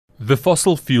The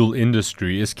fossil fuel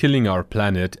industry is killing our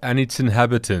planet and its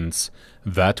inhabitants.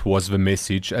 That was the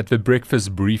message at the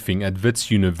breakfast briefing at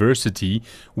Wits University,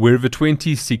 where the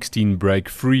 2016 Break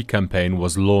Free campaign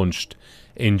was launched.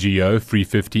 NGO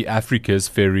 350 Africa's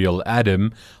Ferial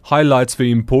Adam highlights the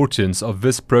importance of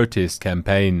this protest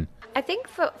campaign. I think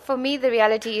for me the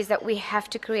reality is that we have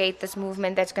to create this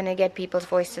movement that's going to get people's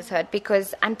voices heard,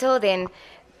 because until then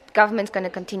government's going to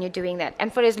continue doing that.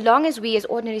 And for as long as we as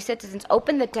ordinary citizens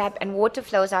open the tap and water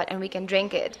flows out and we can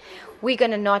drink it, we're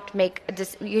not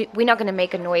going to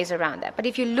make a noise around that. But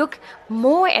if you look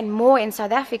more and more in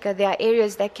South Africa, there are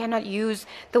areas that cannot use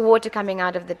the water coming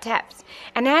out of the taps.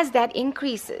 And as that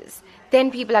increases,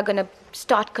 then people are going to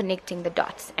start connecting the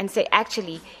dots and say,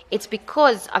 actually, it's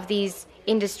because of these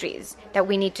industries that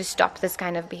we need to stop this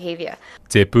kind of behavior.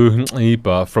 Tepu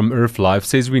Nxipa from Earth Life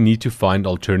says we need to find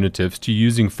alternatives to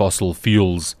using fossil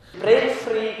fuels. Break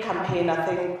Free campaign, I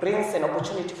think, brings an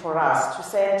opportunity for us to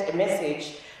send a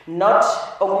message not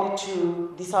only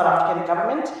to the South African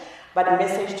government, but a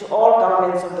message to all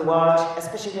governments of the world,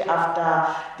 especially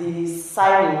after the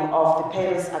signing of the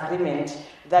Paris Agreement,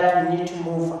 that we need to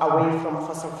move away from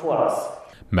fossil fuels.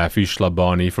 Matthew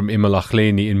Shlabani from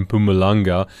Emalahleni in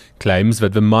Mpumalanga claims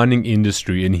that the mining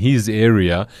industry in his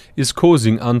area is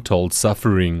causing untold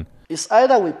suffering. It's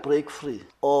either we break free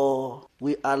or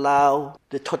we allow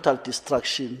the total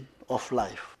destruction of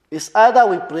life. It's either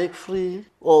we break free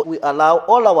or we allow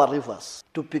all our rivers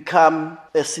to become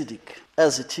acidic,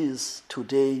 as it is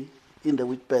today in the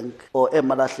Witbank or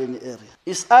Emalahleni area.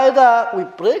 It's either we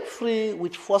break free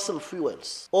with fossil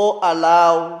fuels or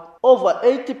allow over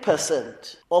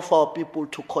 80% of our people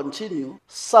to continue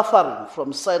suffering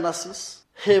from sinuses,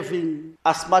 having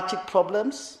asthmatic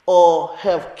problems, or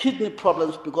have kidney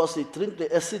problems because they drink the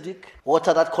acidic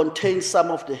water that contains some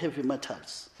of the heavy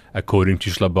metals. According to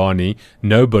Shlabani,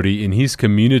 nobody in his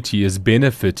community is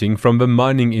benefiting from the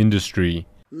mining industry.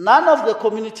 None of the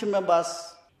community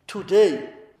members today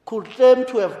could claim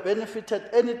to have benefited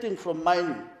anything from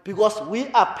mining because we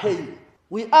are paying.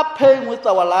 We are paying with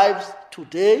our lives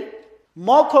today.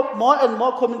 More and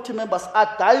more community members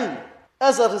are dying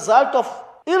as a result of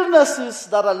illnesses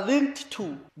that are linked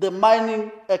to the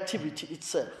mining activity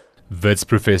itself. Wits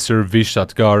Professor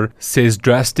Vishatkar says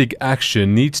drastic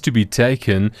action needs to be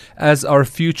taken as our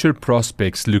future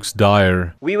prospects looks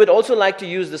dire. We would also like to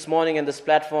use this morning and this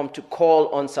platform to call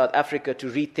on South Africa to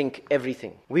rethink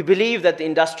everything. We believe that the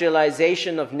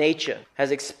industrialization of nature has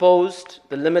exposed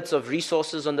the limits of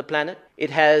resources on the planet. It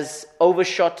has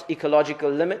overshot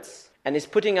ecological limits and is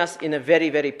putting us in a very,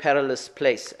 very perilous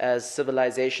place as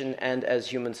civilization and as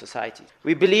human society.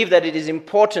 We believe that it is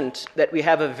important that we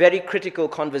have a very critical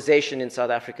conversation in South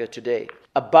Africa today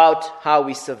about how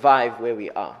we survive where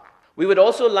we are. We would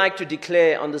also like to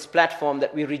declare on this platform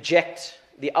that we reject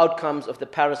the outcomes of the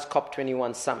Paris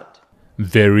COP21 summit.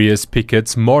 Various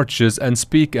pickets, marches and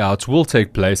speak-outs will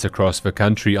take place across the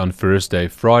country on Thursday,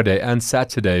 Friday and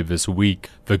Saturday this week.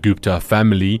 The Gupta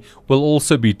family will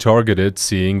also be targeted,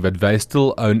 seeing that they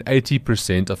still own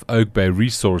 80% of Oak Bay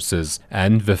Resources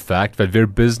and the fact that their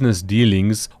business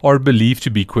dealings are believed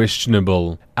to be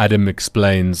questionable. Adam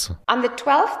explains. On the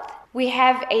 12th, we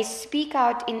have a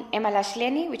speak-out in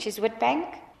Emalahleni, which is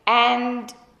Witbank.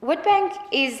 And Witbank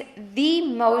is the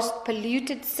most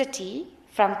polluted city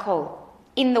from coal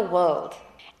in the world.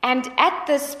 And at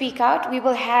this speak out, we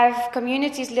will have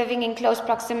communities living in close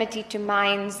proximity to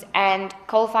mines and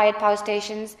coal-fired power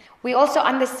stations. We also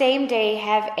on the same day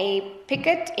have a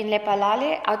picket in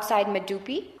Lepalale outside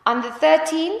Medupi. On the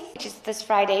 13th, which is this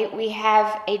Friday, we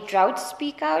have a drought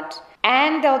speak out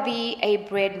and there'll be a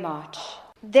bread march.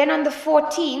 Then on the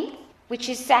 14th, which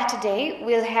is Saturday,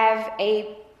 we'll have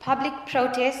a public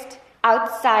protest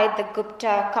outside the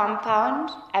Gupta compound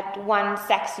at 1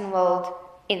 Saxonwold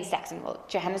in Saxonwold,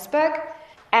 Johannesburg.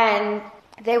 And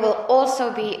there will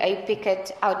also be a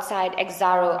picket outside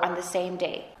Exaro on the same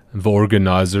day. The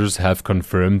organizers have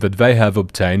confirmed that they have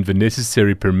obtained the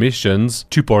necessary permissions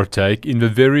to partake in the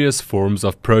various forms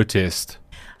of protest.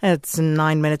 It's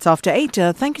 9 minutes after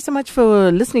 8. Thank you so much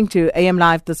for listening to AM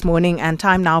Live this morning, and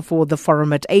time now for the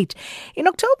Forum at 8. In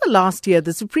October last year,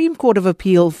 the Supreme Court of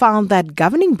Appeal found that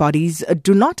governing bodies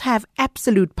do not have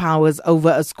absolute powers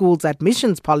over a school's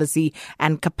admissions policy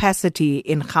and capacity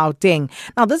in Gauteng.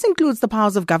 Now, this includes the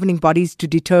powers of governing bodies to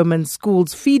determine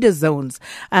schools' feeder zones.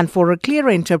 And for a clearer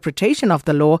interpretation of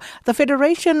the law, the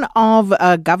Federation of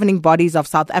Governing Bodies of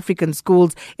South African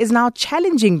Schools is now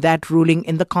challenging that ruling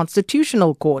in the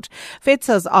Constitutional Court.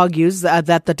 FETSAS argues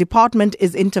that the department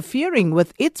is interfering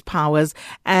with its powers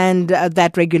and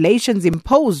that regulations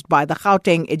imposed by the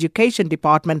Gauteng Education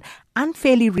Department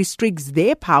unfairly restricts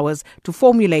their powers to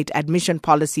formulate admission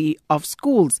policy of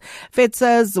schools.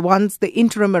 FEDSAS wants the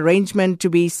interim arrangement to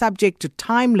be subject to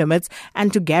time limits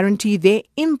and to guarantee their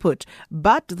input.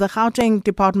 But the Gauteng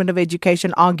Department of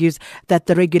Education argues that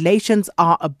the regulations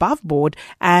are above board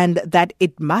and that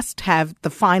it must have the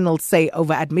final say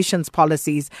over admissions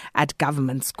policies at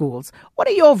government schools. What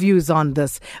are your views on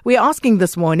this? We're asking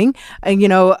this morning,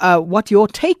 what your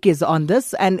take is on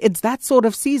this. And it's that sort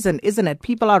of season, isn't it?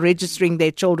 People are registering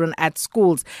their children at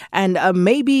schools. And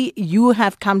maybe you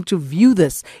have come to view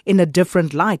this in a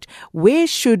different light. Where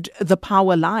should the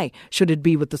power lie? Should it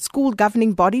be with the school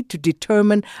governing body to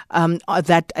determine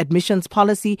that admissions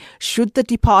policy? Should the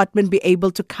department be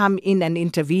able to come in and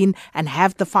intervene and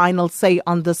have the final say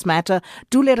on this matter?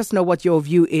 Do let us know what your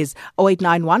view is.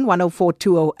 0891 104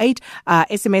 208.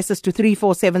 SMSs to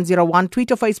 34701.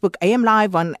 Tweet or Facebook AM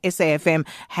Live on SAFM.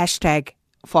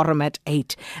 Forum at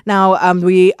 8. Now,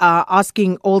 we are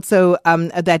asking also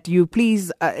that you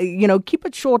please, keep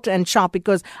it short and sharp,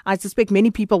 because I suspect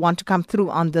many people want to come through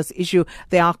on this issue.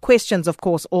 There are questions, of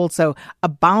course, also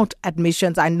about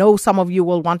admissions. I know some of you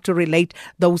will want to relate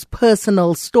those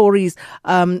personal stories.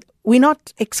 We're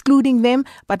not excluding them,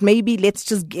 but maybe let's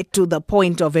just get to the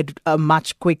point of it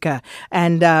much quicker.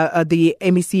 And the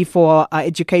MEC for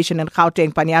Education in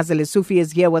Gauteng, Panyaza Lesufi,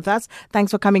 is here with us. Thanks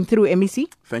for coming through,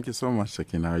 MEC. Thank you so much,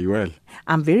 Sakina. Are you well?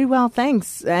 I'm very well,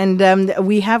 thanks. And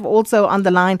we have also on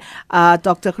the line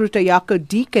Dr. Gruta Jaco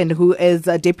Deacon, who is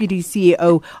Deputy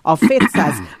CEO of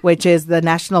FEDSAS, which is the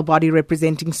national body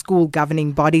representing school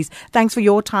governing bodies. Thanks for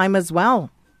your time as well.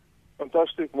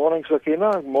 Fantastic. Morning,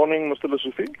 Sakina. Morning, Mr.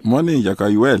 Lesufi. Morning, Jack. Are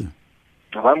you well?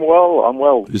 I'm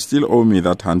well. You still owe me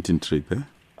that hunting trip, eh?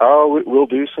 We'll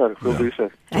do so.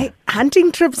 Hey,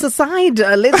 hunting trips aside,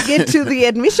 let's get to the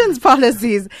admissions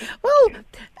policies. Well,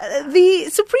 the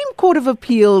Supreme Court of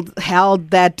Appeal held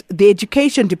that the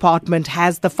Education Department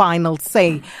has the final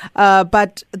say,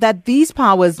 but that these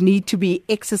powers need to be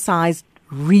exercised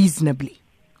reasonably.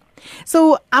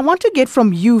 So I want to get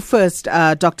from you first,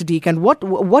 Dr. Deacon.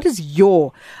 What is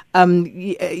your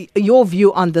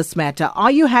view on this matter?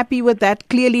 Are you happy with that?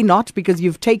 Clearly not, because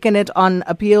you've taken it on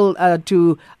appeal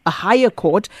to a higher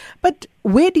court. But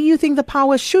where do you think the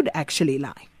power should actually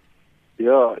lie?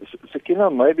 Yeah,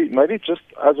 Sakina, maybe just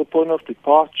as a point of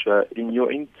departure, in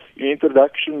your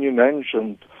introduction you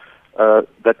mentioned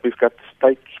that we've got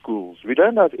state schools. We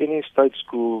don't have any state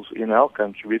schools in our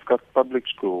country. We've got public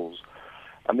schools.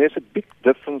 And there's a big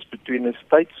difference between a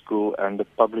state school and a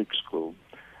public school.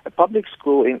 A public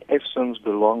school, in essence,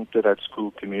 belongs to that school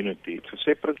community. It's a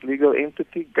separate legal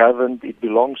entity governed. It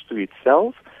belongs to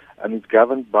itself, and it's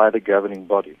governed by the governing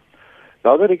body.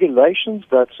 Now, the regulations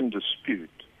that's in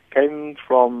dispute came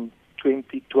from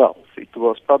 2012. It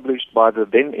was published by the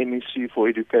then MEC for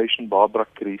Education, Barbara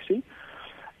Creasy,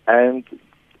 and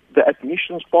the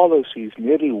admissions policy is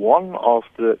merely one of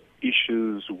the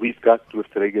issues we've got with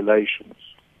the regulations.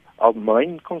 Our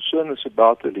main concern is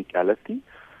about the legality,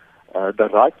 the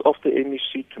right of the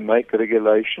MEC to make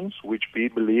regulations, which we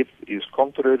believe is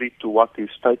contrary to what is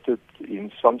stated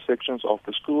in some sections of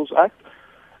the Schools Act,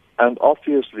 and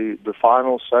obviously the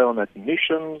final say on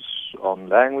admissions, on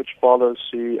language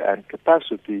policy and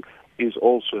capacity is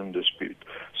also in dispute.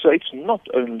 So it's not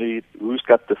only who's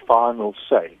got the final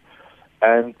say,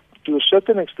 and to a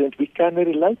certain extent we can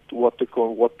relate to what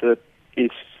the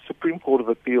Supreme Court of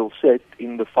Appeal said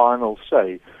in the final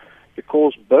say,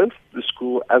 because both the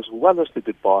school as well as the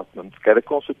department get a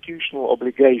constitutional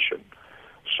obligation.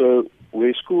 So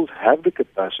where schools have the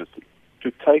capacity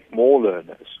to take more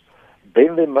learners,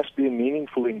 then there must be a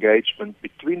meaningful engagement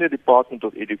between the Department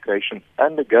of Education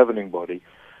and the governing body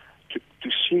to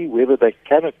see whether they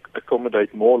can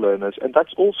accommodate more learners. And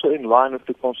that's also in line with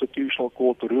the Constitutional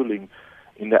Court ruling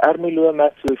in the Ermelo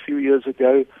matter a few years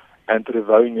ago and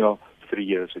Rivonia 3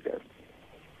 years ago.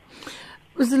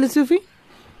 Mr. Lesufi?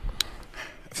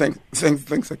 Thanks,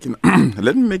 Akina.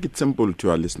 Let me make it simple to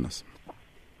our listeners.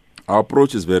 Our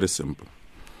approach is very simple.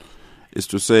 It's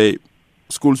to say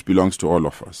schools belongs to all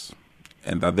of us,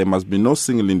 and that there must be no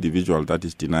single individual that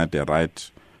is denied the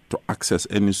right to access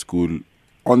any school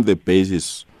on the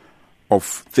basis of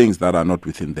things that are not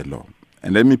within the law.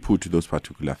 And let me put those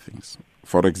particular things.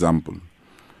 For example,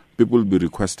 people will be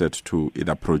requested to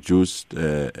either produce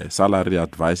salary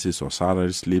advices or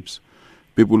salary slips.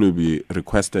 People will be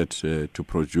requested to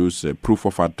produce proof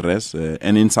of address,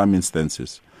 and in some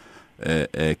instances,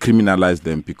 criminalize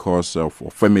them because of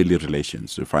family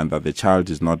relations. You find that the child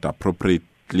is not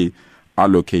appropriately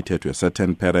allocated to a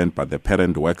certain parent, but the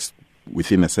parent works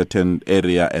within a certain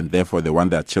area, and therefore they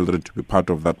want their children to be part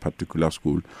of that particular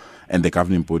school. and the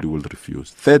governing body will refuse.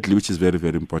 Thirdly, which is very,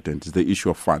 very important, is the issue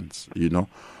of funds.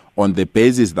 On the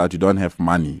basis that you don't have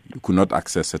money, you could not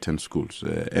access certain schools.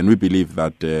 And we believe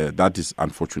that that is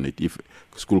unfortunate if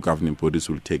school governing bodies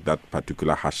will take that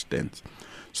particular harsh stance.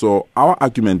 So our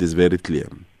argument is very clear.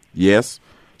 Yes,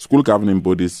 school governing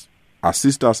bodies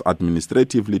assist us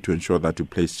administratively to ensure that you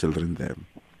place children there.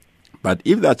 But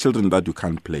if there are children that you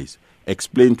can't place,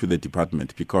 explain to the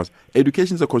department, because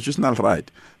education is a constitutional right.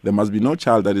 There must be no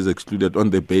child that is excluded on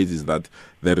the basis that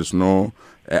there is no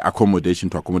accommodation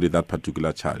to accommodate that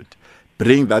particular child.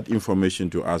 Bring that information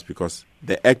to us, because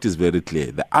the act is very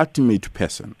clear. The ultimate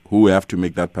person who will have to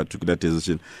make that particular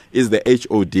decision is the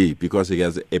HOD, because he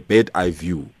has a bird eye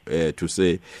view to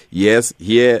say, yes,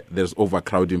 here there's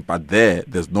overcrowding, but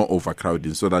there's no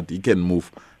overcrowding, so that he can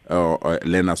move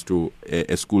learners to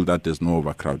a school that there's no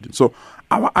overcrowding. So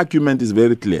our argument is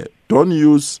very clear. Don't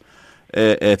use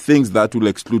things that will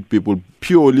exclude people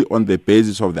purely on the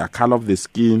basis of their color of the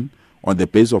skin, on the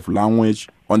basis of language,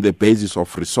 on the basis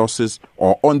of resources,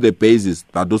 or on the basis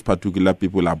that those particular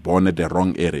people are born at the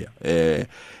wrong area.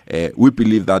 We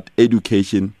believe that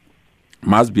education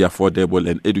must be affordable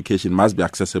and education must be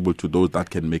accessible to those that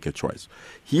can make a choice.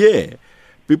 Here,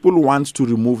 people want to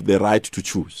remove the right to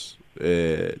choose.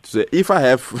 To say, if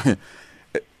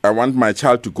I want my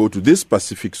child to go to this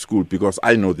specific school because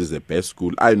I know this is the best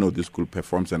school, I know this school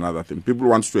performs another thing. People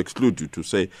want to exclude you, to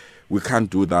say we can't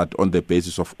do that on the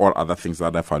basis of all other things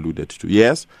that I've alluded to.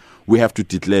 Yes, we have to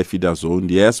declare feeder zone.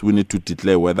 Yes, we need to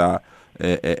declare whether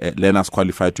learners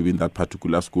qualify to be in that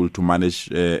particular school, to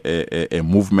manage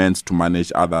movements, to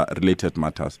manage other related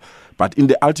matters. But in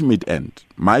the ultimate end,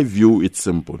 my view, it's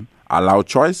simple. Allow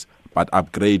choice, but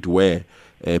upgrade where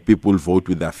people vote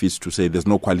with their feet to say there's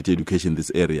no quality education in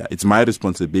this area. It's my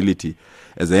responsibility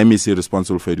as the MEC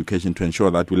responsible for education to ensure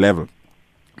that we level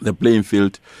the playing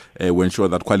field, we ensure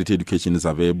that quality education is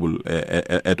available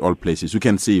at all places. You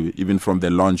can see, even from the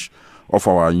launch of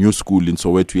our new school in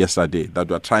Soweto yesterday, that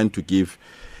we are trying to give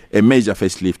a major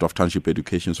facelift of township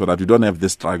education so that we don't have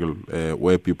this struggle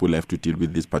where people have to deal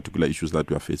with these particular issues that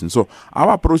we are facing. So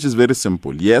our approach is very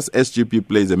simple. Yes, SGP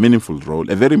plays a meaningful role,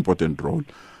 a very important role,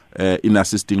 in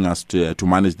assisting us to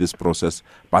manage this process,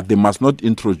 but they must not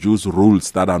introduce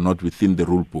rules that are not within the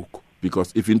rule book.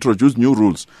 Because if you introduce new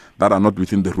rules that are not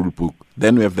within the rule book,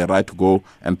 then we have the right to go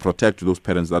and protect those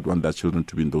parents that want their children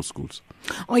to be in those schools.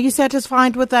 Are you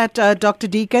satisfied with that, Dr.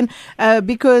 Deacon?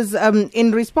 Because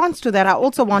in response to that, I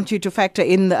also want you to factor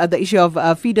in the issue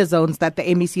of feeder zones that the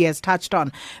MEC has touched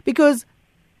on. Because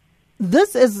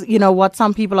this is, what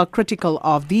some people are critical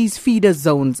of, these feeder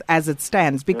zones as it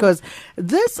stands, because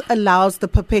this allows the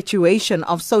perpetuation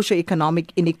of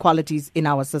socioeconomic inequalities in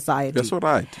our society. That's all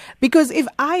right. Because if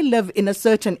I live in a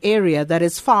certain area that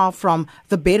is far from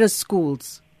the better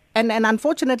schools, and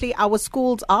unfortunately our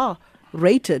schools are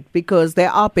rated because there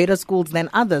are better schools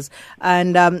than others.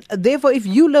 And therefore, if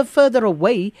you live further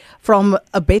away from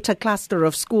a better cluster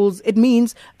of schools, it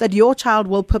means that your child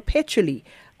will perpetually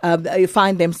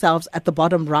find themselves at the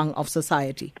bottom rung of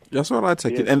society. That's all right,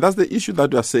 Sakin. Yes. And that's the issue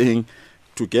that we are saying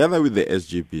together with the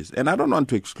SGPs. And I don't want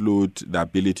to exclude the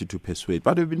ability to persuade,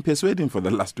 but we've been persuading for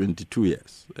the last 22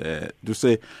 years to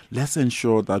say, let's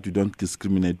ensure that we don't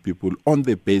discriminate people on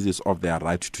the basis of their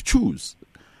right to choose.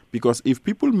 Because if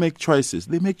people make choices,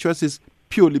 they make choices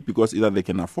purely because either they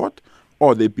can afford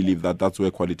or they believe that that's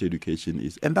where quality education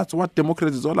is. And that's what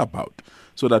democracy is all about,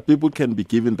 so that people can be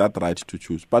given that right to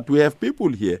choose. But we have people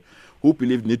here who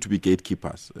believe need to be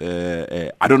gatekeepers.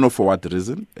 I don't know for what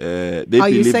reason. Are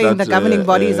you saying the governing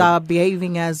bodies are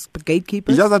behaving as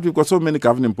gatekeepers? It's just that we've got so many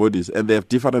governing bodies and they have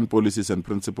different policies and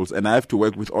principles, and I have to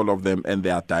work with all of them, and they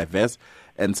are diverse.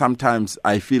 And sometimes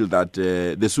I feel that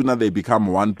the sooner they become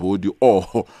one body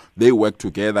or they work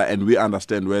together and we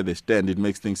understand where they stand, it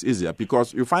makes things easier.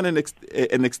 Because you find an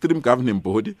extreme governing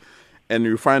body, and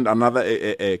you find another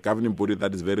a governing body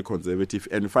that is very conservative,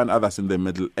 and you find others in the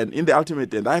middle. And in the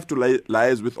ultimate end, I have to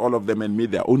liaise with all of them and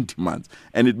meet their own demands.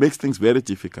 And it makes things very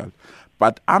difficult.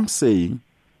 But I'm saying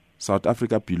South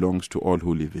Africa belongs to all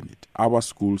who live in it. Our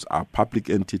schools are public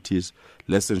entities.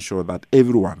 Let's ensure that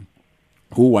everyone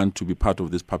who want to be part of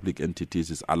these public entities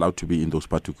is allowed to be in those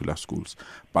particular schools.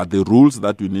 But the rules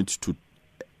that we need to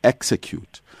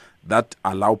execute that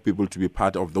allow people to be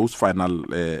part of those final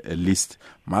list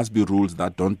must be rules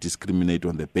that don't discriminate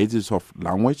on the basis of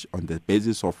language, on the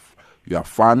basis of your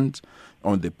fund,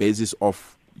 on the basis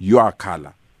of your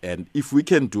color. And if we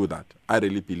can do that, I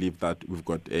really believe that we've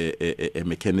got a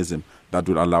mechanism that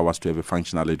will allow us to have a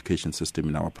functional education system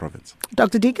in our province.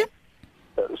 Dr. Deacon?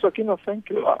 Sakina, thank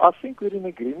you. I think we're in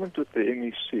agreement with the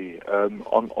MEC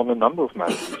on a number of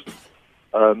matters.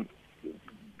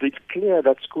 it's clear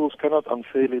that schools cannot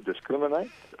unfairly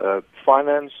discriminate.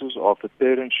 Finances of the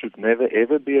parents should never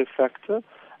ever be a factor.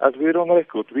 As we're on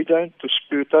record, we don't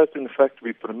dispute that. In fact,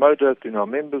 we promote that in our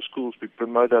member schools, we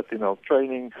promote that in our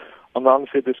training on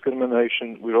unfair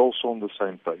discrimination. We're also on the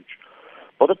same page.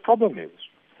 But the problem is,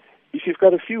 if you've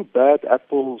got a few bad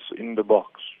apples in the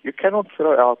box, you cannot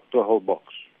throw out the whole box.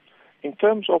 In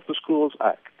terms of the Schools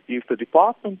Act, if the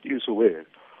department is aware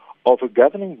of a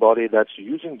governing body that's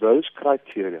using those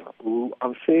criteria who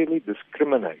unfairly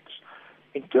discriminates,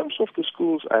 in terms of the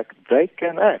Schools Act, they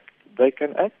can act. They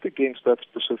can act against that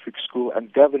specific school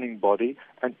and governing body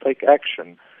and take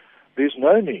action. There's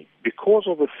no need, because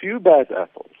of a few bad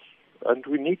apples, and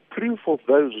we need proof of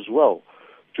those as well,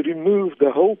 to remove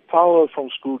the whole power from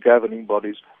school governing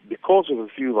bodies because of a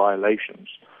few violations.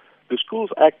 The Schools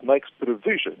Act makes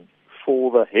provision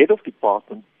for the head of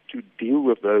department to deal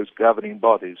with those governing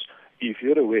bodies, if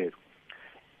you're aware.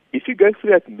 If you go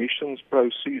through admissions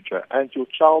procedure and your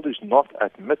child is not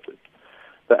admitted,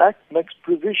 the Act makes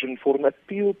provision for an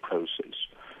appeal process.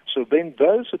 So then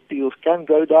those appeals can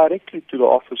go directly to the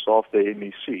office of the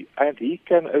MEC, and he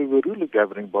can overrule the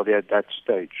governing body at that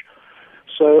stage.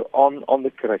 So on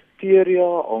the criteria,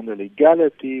 on the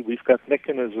legality, we've got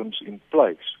mechanisms in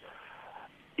place.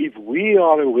 If we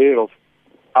are aware of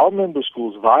our member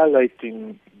schools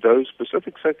violating those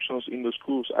specific sections in the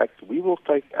Schools Act, we will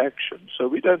take action. So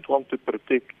we don't want to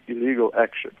protect illegal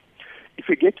action. If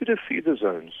we get to the feeder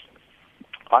zones,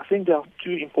 I think there are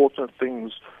two important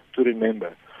things to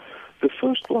remember. The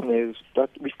first one is that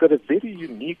we've got a very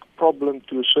unique problem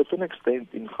to a certain extent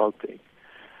in Gauteng,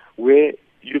 where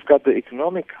you've got the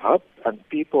economic hub and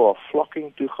people are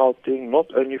flocking to Gauteng, not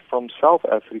only from South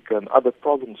Africa and other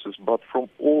provinces, but from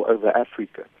all over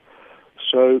Africa.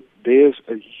 So there's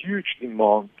a huge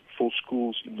demand for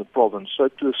schools in the province. So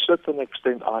to a certain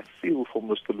extent, I feel for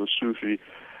Mr. Lesufi,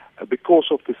 because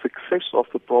of the success of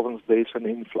the province, there's an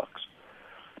influx.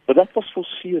 But that was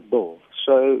foreseeable.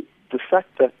 So the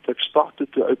fact that they've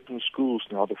started to open schools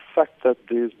now, the fact that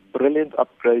there's brilliant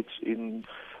upgrades in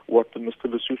what Mr.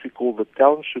 Lesufi called the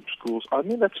township schools, I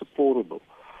mean, that's applaudable.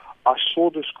 I saw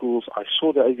the schools, I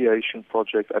saw the aviation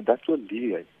project, and that will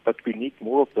alleviate, but we need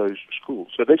more of those schools.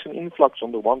 So there's an influx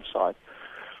on the one side.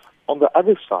 On the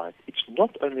other side, it's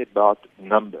not only about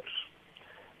numbers.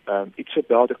 It's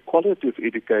about the quality of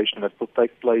education that will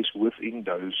take place within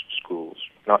those schools.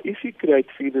 Now, if you create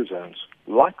feeder zones,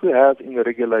 like we have in the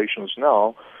regulations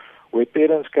now, where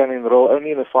parents can enroll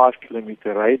only in a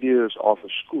 5-kilometer radius of a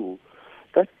school,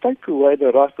 that take away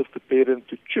the right of the parent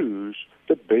to choose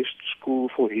the best school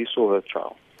for his or her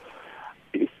child.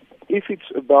 If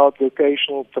it's about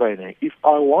vocational training, if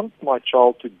I want my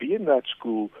child to be in that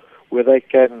school where they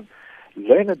can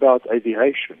learn about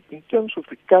aviation, in terms of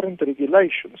the current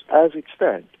regulations as it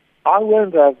stands, I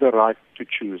won't have the right to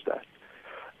choose that.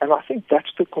 And I think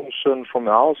that's the concern from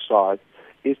our side,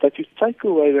 is that you take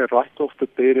away the right of the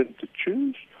parent to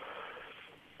choose.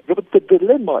 But the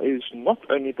dilemma is not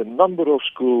only the number of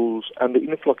schools and the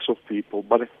influx of people,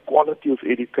 but the quality of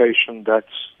education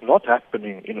that's not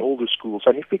happening in all the schools.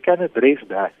 And if we can address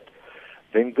that,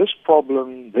 then this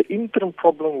problem, the interim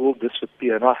problem, will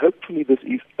disappear. Now, hopefully this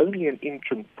is only an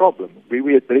interim problem where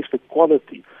we address the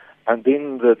quality, and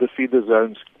then the feeder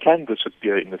zones can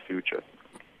disappear in the future.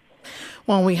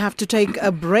 Well, we have to take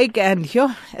a break, and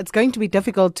it's going to be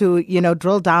difficult to,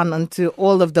 drill down into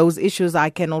all of those issues. I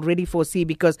can already foresee,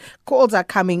 because calls are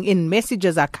coming in,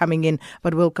 messages are coming in,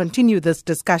 but we'll continue this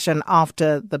discussion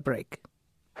after the break.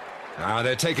 Now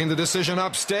they're taking the decision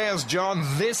upstairs, John.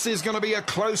 This is going to be a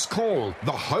close call.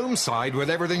 The home side with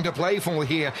everything to play for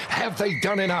here. Have they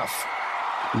done enough?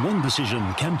 One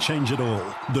decision can change it all.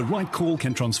 The right call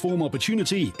can transform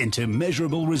opportunity into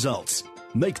measurable results.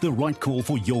 Make the right call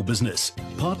for your business.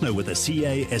 Partner with a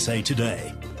CASA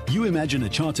today. You imagine a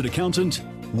chartered accountant.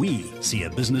 We see a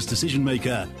business decision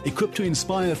maker equipped to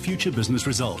inspire future business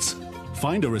results.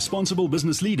 Find a responsible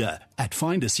business leader at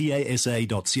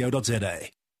findacasa.co.za.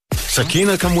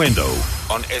 Sakina Kamwendo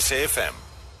on SAFM.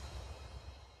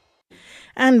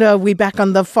 And we're back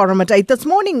on the Forum at 8 this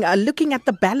morning, looking at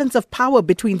the balance of power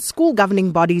between school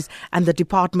governing bodies and the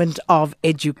Department of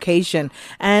Education,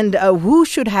 and who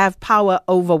should have power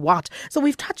over what. So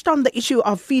we've touched on the issue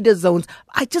of feeder zones.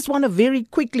 I just want to very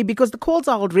quickly, because the calls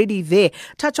are already there,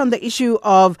 touch on the issue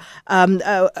of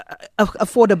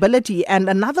affordability and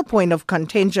another point of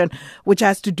contention, which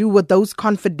has to do with those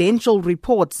confidential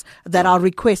reports that are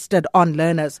requested on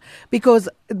learners, because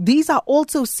these are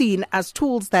also seen as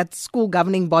tools that school governing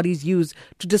bodies use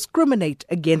to discriminate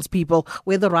against people,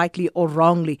 whether rightly or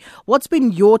wrongly. What's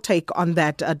been your take on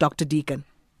that, Dr. Deacon?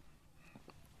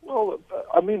 Well,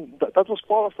 I that was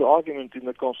part of the argument in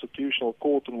the Constitutional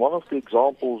Court, and one of the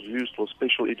examples used was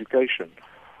special education.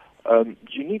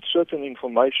 You need certain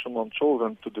information on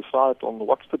children to decide on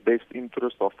what's the best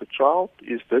interest of the child.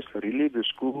 Is this really the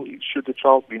school? Should the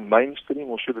child be mainstream,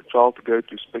 or should the child go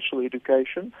to special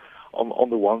education? On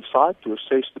the one side, to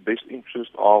assess the best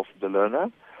interest of the learner.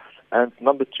 And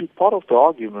number two, part of the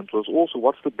argument was also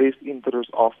what's the best interest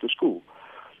of the school.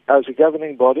 As a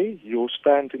governing body, you'll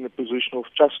stand in a position of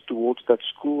trust towards that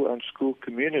school and school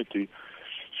community.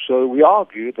 So we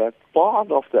argue that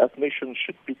part of the admission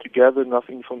should be to gather enough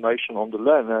information on the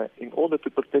learner in order to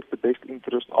protect the best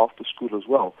interest of the school as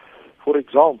well. For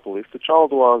example, if the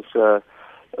child was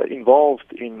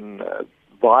involved in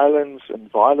violence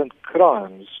and violent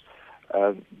crimes,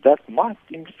 that might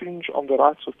infringe on the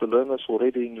rights of the learners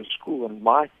already in the school and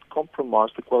might compromise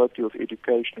the quality of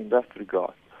education in that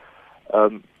regard.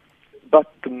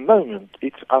 But the moment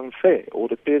it's unfair, or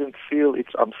the parents feel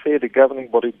it's unfair, the governing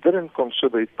body didn't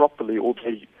consider it properly, or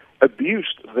they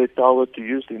abused their power to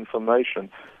use the information,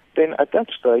 then at that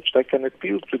stage they can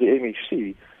appeal to the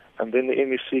MEC, and then the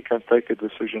MEC can take a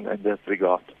decision in that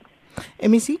regard.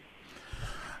 MEC?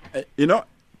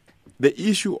 The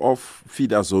issue of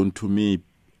feeder zone to me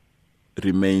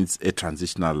remains a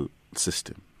transitional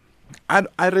system.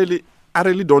 I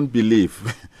really don't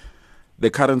believe the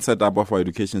current setup of our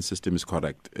education system is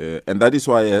correct. And that is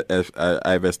why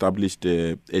I've established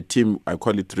a team, I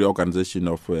call it reorganization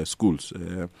of schools.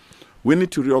 We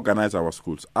need to reorganize our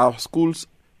schools. Our schools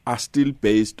are still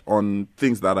based on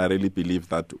things that I really believe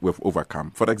that we've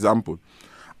overcome. For example,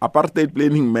 apartheid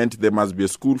planning meant there must be a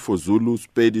school for Zulus,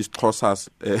 Pedis, Xhosas.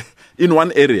 In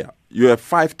one area, you have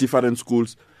 5 different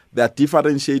schools that are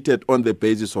differentiated on the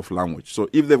basis of language. So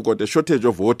if they've got a shortage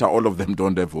of water, all of them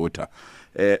don't have water.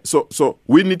 So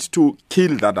we need to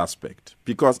kill that aspect,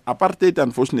 because apartheid,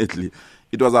 unfortunately,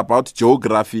 it was about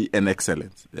geography and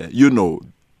excellence.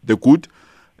 The good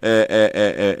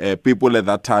people at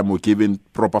that time were given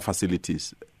proper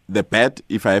facilities. The bad,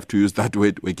 if I have to use that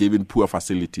word, were given poor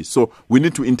facilities. So we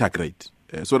need to integrate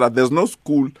so that there's no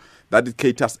school that it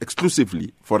caters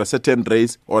exclusively for a certain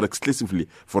race or exclusively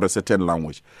for a certain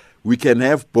language. We can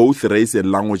have both race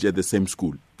and language at the same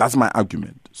school. That's my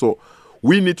argument. So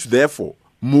we need to therefore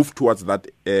move towards that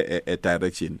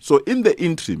direction. So in the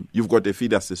interim, you've got a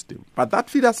feeder system. But that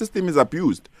feeder system is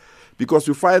abused, because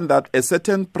you find that a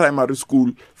certain primary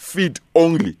school feed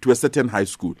only to a certain high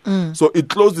school. So it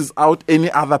closes out any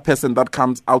other person that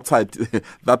comes outside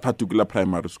that particular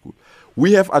primary school.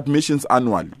 We have admissions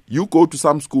annually. You go to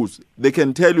some schools, they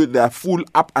can tell you they are full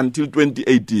up until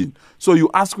 2018. So you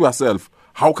ask yourself,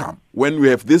 how come when we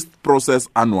have this process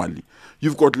annually?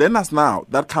 You've got learners now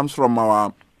that comes from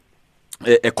our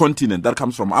a continent, that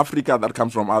comes from Africa, that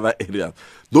comes from other areas.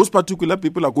 Those particular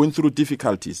people are going through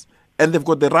difficulties, and they've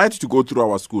got the right to go through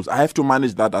our schools. I have to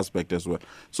manage that aspect as well.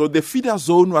 So the feeder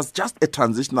zone was just a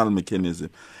transitional mechanism.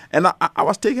 And I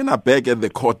was taken aback at the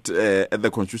court, at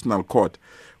the Constitutional Court,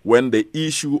 when the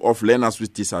issue of learners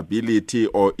with disability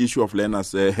or issue of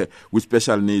learners with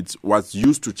special needs was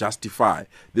used to justify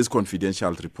these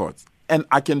confidential reports. And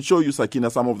I can show you, Sakina,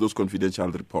 some of those confidential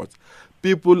reports.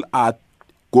 People are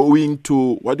going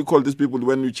to, what do you call these people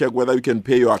when you check whether you can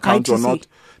pay your account ITC. Or not?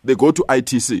 They go to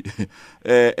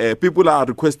ITC. People are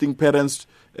requesting parents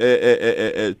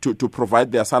to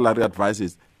provide their salary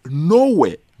advices.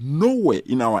 Nowhere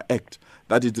in our act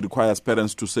that it requires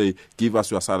parents to say, give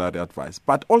us your salary advice.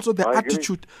 But also the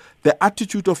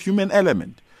attitude of human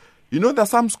element. There are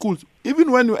some schools, even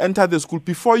when you enter the school,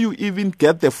 before you even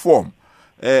get the form,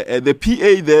 the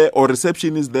PA there or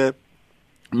receptionist there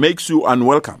makes you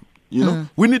unwelcome.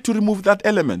 We need to remove that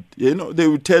element. They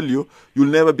will tell you, you'll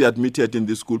never be admitted in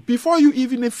this school. Before you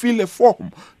even fill a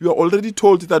form, you are already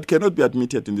told that cannot be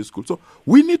admitted in this school. So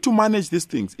we need to manage these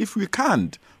things. If we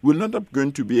can't, we're not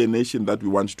going to be a nation that we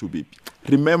want to be.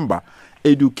 Remember,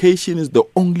 education is the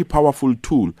only powerful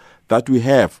tool that we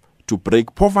have to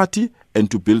break poverty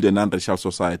and to build a non-racial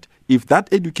society. If that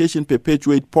education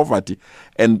perpetuates poverty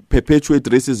and perpetuates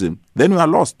racism, then we are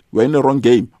lost. We're in the wrong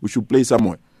game. We should play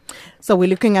somewhere. So we're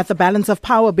looking at the balance of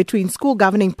power between school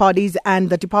governing bodies and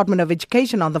the Department of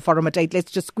Education on the Forum at 8.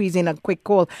 Let's just squeeze in a quick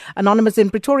call. Anonymous in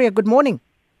Pretoria, good morning.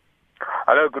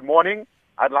 Hello, good morning.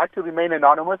 I'd like to remain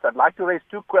anonymous. I'd like to raise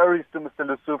 2 queries to Mr.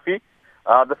 Lusufi.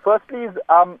 The firstly is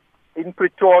in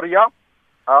Pretoria.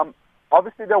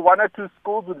 Obviously, there are 1 or 2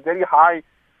 schools with very high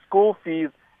school fees,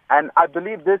 and I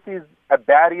believe this is a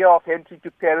barrier of entry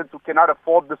to parents who cannot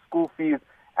afford the school fees,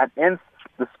 and hence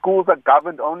the schools are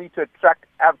governed only to attract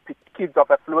kids of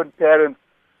affluent parents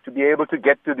to be able to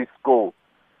get to the school.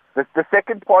 The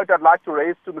second point I'd like to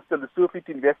raise to Mr. Lusufi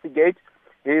to investigate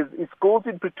is schools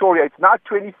in Pretoria. It's now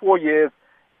 24 years,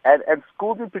 and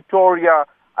schools in Pretoria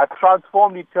are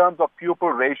transformed in terms of pupil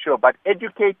ratio, but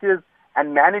educators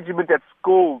and management at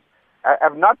schools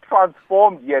have not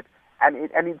transformed yet, and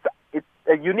it's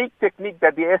a unique technique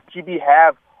that the SGB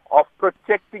have of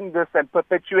protecting this and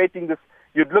perpetuating this.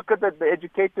 You'd look at the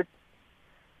educated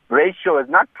ratio is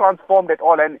not transformed at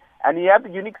all, and you have the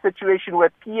unique situation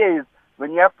where PAs,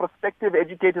 when you have prospective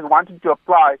educators wanting to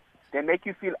apply, they make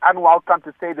you feel unwelcome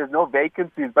to say there's no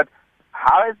vacancies. But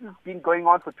how has this been going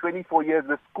on for 24 years?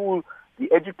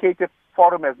 The educated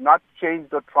forum has not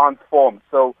changed or transformed.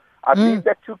 So I leave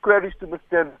that two queries to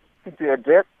Mr. to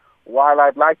address, while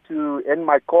I'd like to end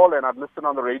my call and I'd listen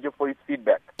on the radio for his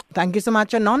feedback. Thank you so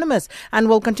much, Anonymous. And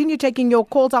we'll continue taking your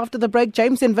calls after the break.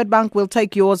 James in Witbank will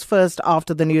take yours first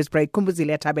after the news break.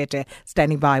 Kumbuzile Tabete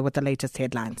standing by with the latest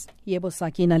headlines. Yebo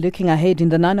Sakina, looking ahead in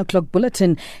the 9 o'clock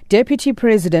bulletin, Deputy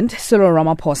President Cyril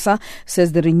Ramaphosa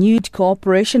says the renewed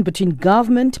cooperation between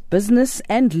government, business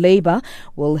and labour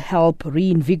will help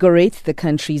reinvigorate the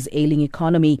country's ailing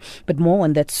economy. But more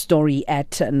on that story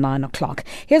at 9 o'clock.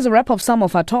 Here's a wrap of some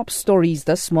of our top stories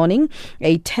this morning.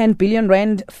 A 10 billion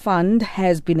rand fund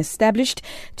has been established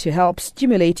to help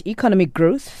stimulate economic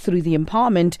growth through the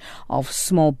empowerment of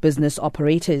small business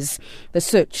operators. The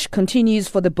search continues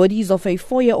for the bodies of a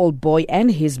 4-year-old boy and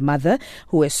his mother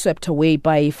who were swept away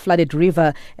by a flooded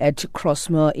river at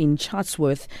Crossmoor in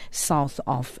Chatsworth, south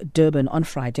of Durban on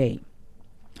Friday.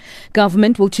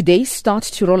 Government will today start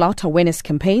to roll out awareness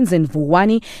campaigns in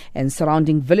Vuwani and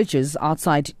surrounding villages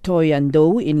outside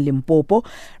Thohoyandou in Limpopo.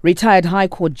 Retired High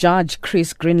Court Judge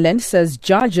Chris Greenland says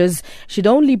judges should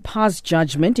only pass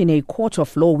judgment in a court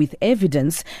of law with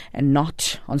evidence and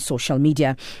not on social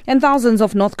media. And thousands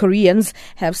of North Koreans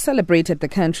have celebrated the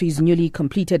country's newly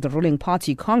completed ruling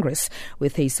party Congress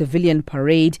with a civilian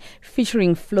parade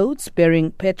featuring floats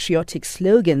bearing patriotic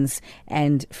slogans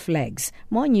and flags.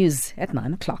 More news at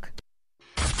 9 o'clock.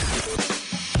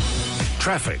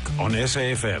 Traffic on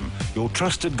SAFM, your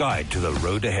trusted guide to the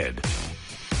road ahead.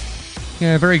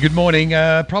 Yeah, very good morning.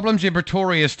 Problems in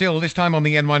Pretoria still, this time on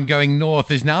the N1 going north.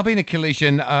 There's now been a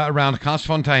collision around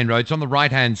Garsfontein Road. It's on the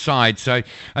right-hand side. So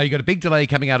you've got a big delay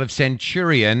coming out of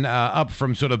Centurion up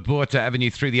from sort of Boerta Avenue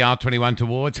through the R21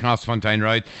 towards Garsfontein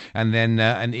Road. And then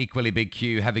an equally big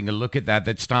queue having a look at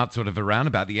that starts sort of around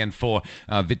about the N4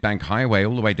 Witbank Highway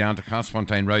all the way down to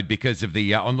Garsfontein Road because of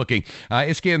the onlooking.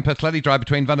 Eskia and Pursley Drive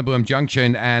between Vanderboom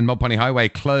Junction and Mopani Highway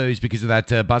closed because of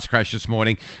that bus crash this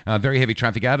morning. Very heavy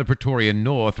traffic out of Pretoria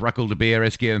north, Ruckle de Beer,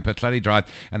 Eskia and Pursley Drive,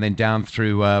 and then down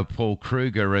through Paul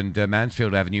Kruger and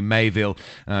Mansfield Avenue, Mayville,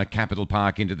 Capital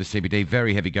Park into the CBD.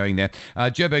 Very heavy going there.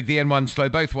 Joburg, the N1 slow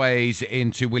both ways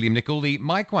into William Nicol. The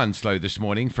Mike 1 slow this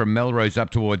morning from Melrose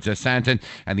up towards Santon,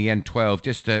 and the N12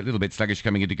 just a little bit sluggish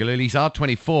coming into Galilee's.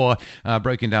 R24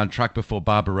 broken down truck before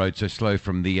Barber Road, so slow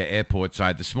from the airport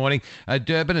side this morning.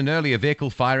 Durban, an earlier vehicle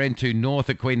fire into north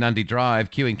at Queen Nundy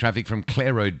Drive, queuing traffic from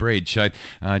Clare Road Bridge, so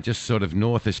just sort of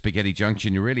north of Spaghetti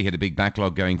Junction. You really had a big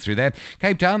backlog going through there.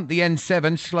 Cape Town, the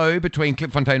N7 slow between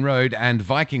Klipfontein Road and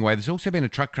Viking Way. There's also been a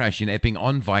truck crash in Epping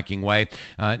on Viking Way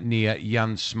near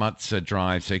Jan Smuts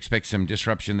Drive, so expect some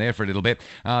disruption there for a little bit.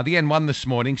 The N1 this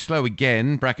morning slow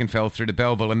again, Brackenfell through to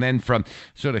Belleville, and then from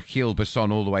sort of Kiel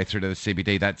Basson all the way through to the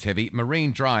CBD. That's heavy.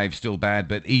 Marine Drive still bad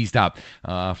but eased up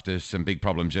after some big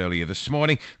problems earlier this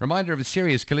morning. Reminder of a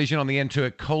serious collision on the N2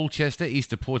 at Colchester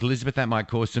east of Port Elizabeth. That might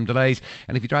cause some delays,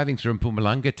 and if you're driving through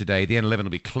Mpumalanga today, the N11 will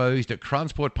be closed at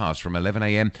Transport Pass from 11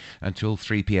 a.m. until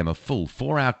 3 p.m. A full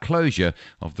 4-hour closure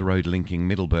of the road linking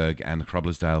Middleburg and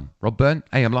Groblersdale. Rob Byrne,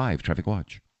 AM Live, Traffic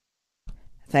Watch.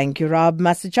 Thank you, Rob.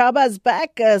 Master Chaba is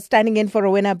back, standing in for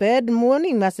Rowena Bird.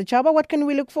 Morning, Master Chaba. What can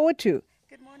we look forward to?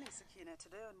 Good morning, Sakina.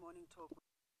 Today on Morning Talk.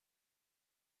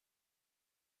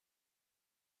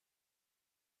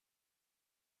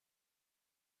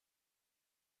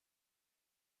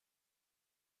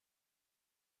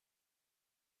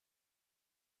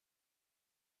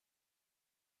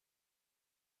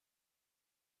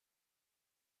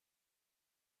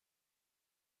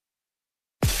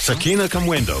 Sakina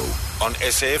Kamwendo on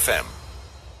SAFM.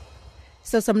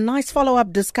 So some nice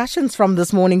follow-up discussions from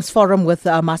this morning's forum with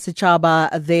Masichaba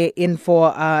there in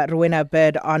for Rowena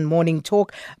Bird on Morning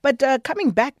Talk. But coming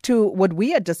back to what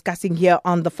we are discussing here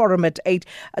on the forum at 8,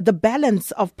 the balance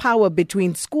of power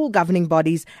between school governing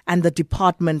bodies and the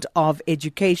Department of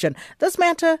Education. This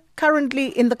matter currently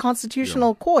in the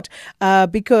Constitutional Court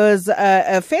because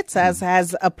FETSAS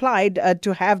has applied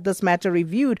to have this matter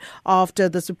reviewed after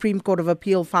the Supreme Court of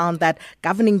Appeal found that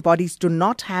governing bodies do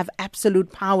not have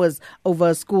absolute powers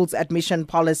over schools' admission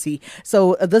policy.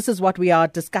 So this is what we are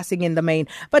discussing in the main.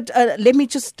 But let me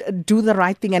just do the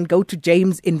right thing and go to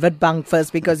James in Witbank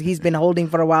first, because he's been holding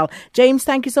for a while. James,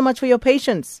 thank you so much for your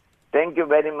patience. Thank you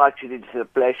very much. It's a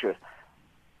pleasure.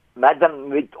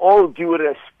 Madam, with all due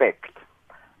respect,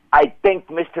 I think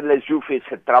Mr. Lesufi is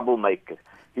a troublemaker.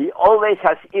 He always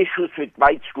has issues with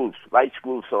white schools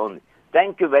only.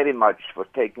 Thank you very much for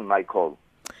taking my call.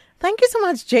 Thank you so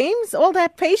much, James. All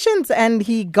that patience, and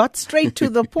he got straight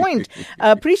to the point.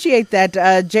 Appreciate that.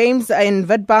 James in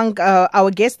Witbank,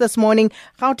 our guest this morning,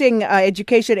 Gauteng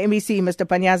Education MEC, Mr.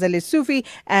 Panyaza Lesufi,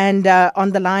 and on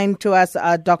the line to us,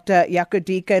 Dr. Jaco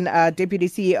Deacon, Deputy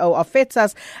CEO of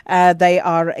FETSAS. They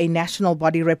are a national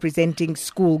body representing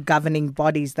school governing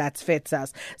bodies. That's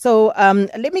FETSAS. So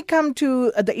let me come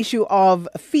to the issue of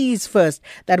fees first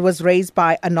that was raised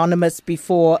by Anonymous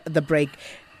before the break.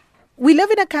 We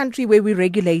live in a country where we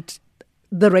regulate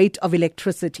the rate of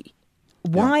electricity.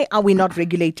 Why are we not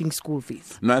regulating school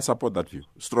fees? No, I support that view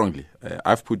strongly.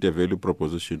 I've put a value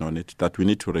proposition on it that we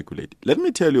need to regulate. Let me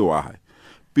tell you why.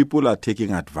 People are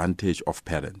taking advantage of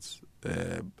parents.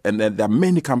 And then there are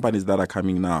many companies that are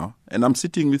coming now, and I'm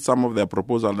sitting with some of their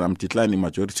proposals, and I'm declining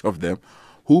majority of them,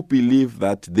 who believe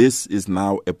that this is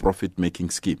now a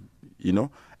profit-making scheme,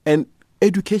 and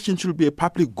education should be a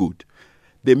public good.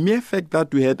 The mere fact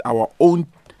that we had our own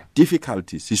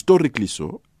difficulties, historically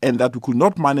so, and that we could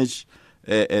not manage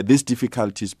these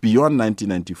difficulties beyond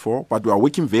 1994, but we are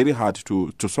working very hard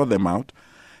to sort them out,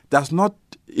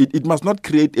 it must not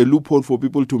create a loophole for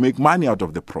people to make money out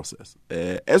of the process.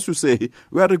 As you say,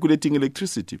 we are regulating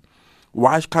electricity.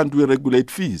 Why can't we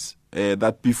regulate fees?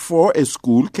 That before a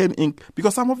school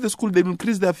because some of the schools, they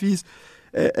increase their fees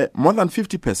more than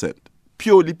 50%,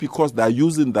 purely because they are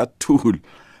using that tool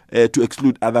to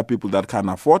exclude other people that can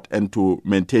afford and to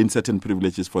maintain certain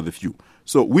privileges for the few.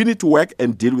 So we need to work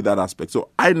and deal with that aspect. So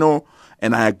I know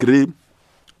and I agree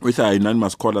with our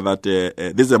anonymous caller that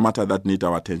this is a matter that needs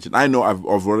our attention. I know I've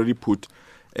already put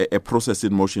a process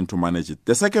in motion to manage it.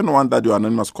 The second one that your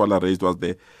anonymous caller raised was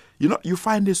you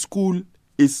find a school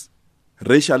is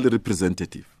racially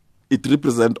representative. It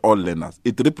represents all learners.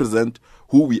 It represents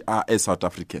who we are as South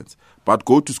Africans. But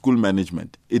go to school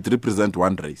management, it represents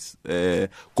one race.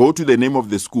 Go to the name of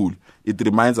the school, it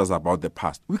reminds us about the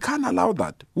past. We can't allow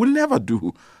that. We'll never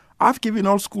do. I've given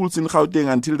all schools in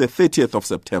Gauteng until the 30th of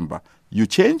September. You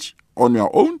change on your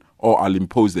own, or I'll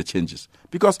impose the changes.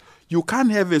 Because you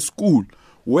can't have a school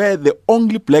where the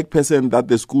only black person that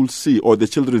the school see or the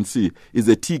children see is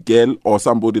a tea girl or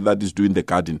somebody that is doing the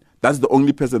garden. That's the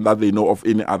only person that they know of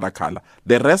any other color.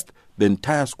 The rest, the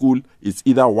entire school is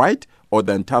either white or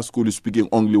the entire school is speaking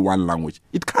only one language.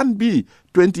 It can't be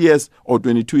 20 years or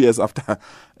 22 years after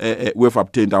we've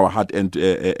obtained our heart-end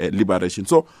liberation.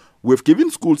 So we've given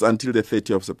schools until the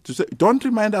 30th of September to say, don't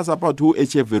remind us about who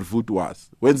H.F. Vervoet was.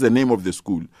 When's the name of the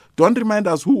school? Don't remind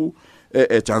us who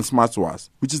Jan Smuts was,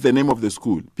 which is the name of the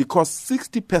school. Because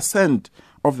 60%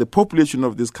 of the population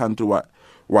of this country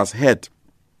was had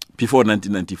before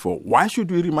 1994. Why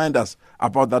should we remind us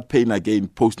about that pain again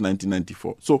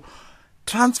post-1994? So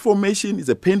transformation is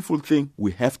a painful thing.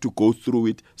 We have to go through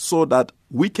it so that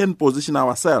we can position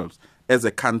ourselves as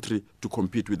a country to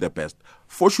compete with the best.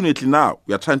 Fortunately now,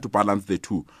 we are trying to balance the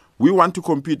two. We want to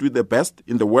compete with the best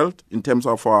in the world in terms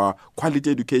of our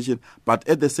quality education, but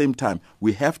at the same time,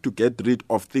 we have to get rid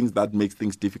of things that make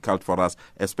things difficult for us,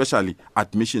 especially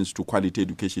admissions to quality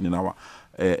education in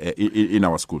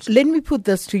our schools. Let me put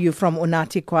this to you from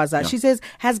Unati Kwaza. Yeah. She says,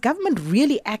 has government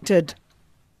really acted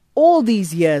all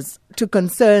these years to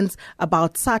concerns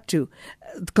about SATU,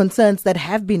 concerns that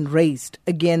have been raised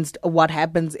against what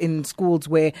happens in schools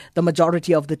where the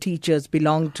majority of the teachers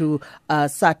belong to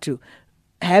SATU?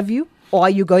 Have you? Or are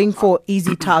you going for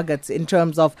easy targets in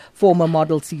terms of former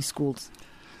Model C schools?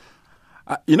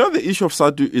 The issue of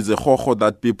SATU is a ho-ho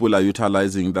that people are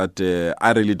utilizing that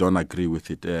I really don't agree with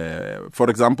it. For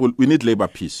example, we need labor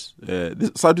peace.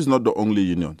 SATU is not the only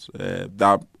unions. There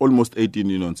are almost 18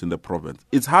 unions in the province.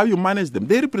 It's how you manage them.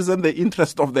 They represent the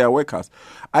interest of their workers.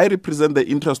 I represent the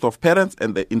interest of parents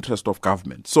and the interest of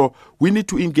government. So we need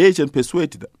to engage and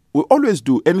persuade them. We always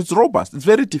do, and it's robust. It's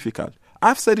very difficult.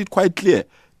 I've said it quite clear.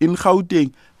 In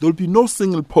Gauteng, there will be no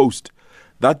single post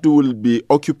that will be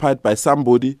occupied by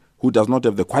somebody who does not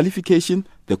have the qualification,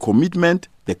 the commitment,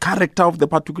 the character of the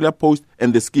particular post,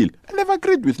 and the skill. And they've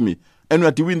agreed with me. And we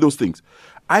are doing those things.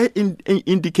 I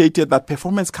indicated that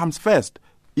performance comes first.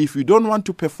 If you don't want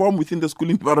to perform within the school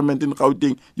environment in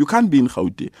Gauteng, you can't be in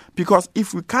Gauteng. Because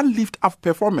if we can't lift up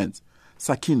performance,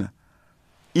 Sakina,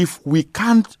 if we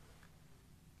can't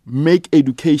make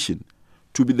education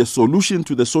to be the solution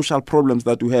to the social problems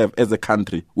that we have as a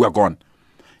country, we are gone.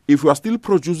 If we are still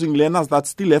producing learners that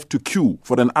still have to queue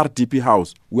for an RDP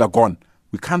house, we are gone.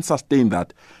 We can't sustain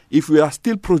that. If we are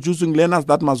still producing learners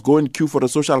that must go and queue for a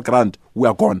social grant, we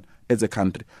are gone as a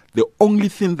country. The only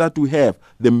thing that we have,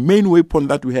 the main weapon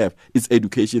that we have, is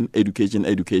education, education,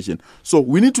 education. So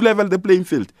we need to level the playing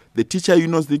field. The teacher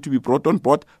unions need to be brought on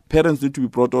board. Parents need to be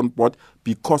brought on board,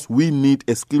 because we need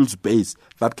a skills base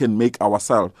that can make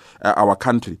our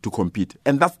country to compete.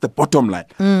 And that's the bottom line.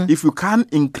 If you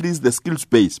can't increase the skills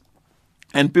base,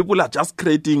 and people are just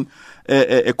creating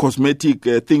cosmetic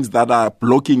things that are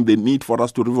blocking the need for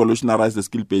us to revolutionize the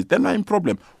skill base, then we're in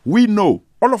problem. We know,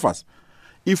 all of us,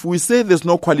 if we say there's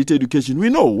no quality education, we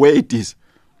know where it is.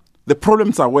 The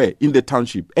problems are where? In the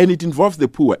township. And it involves the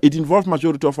poor. It involves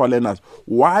majority of our learners.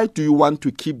 Why do you want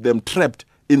to keep them trapped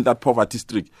in that poverty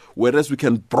strip? Whereas we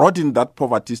can broaden that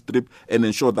poverty strip and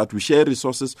ensure that we share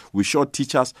resources, we share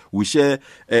teachers, we share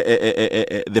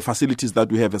the facilities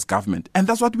that we have as government. And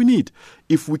that's what we need.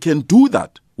 If we can do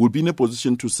that, we'll be in a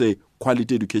position to say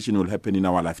quality education will happen in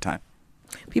our lifetime.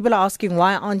 People are asking,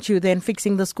 why aren't you then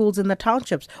fixing the schools in the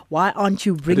townships? Why aren't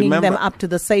you bringing them up to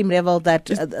the same level that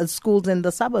schools in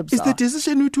the suburbs It's are? the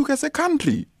decision we took as a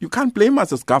country. You can't blame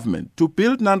us as government. To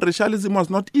build non-racialism was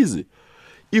not easy.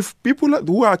 If people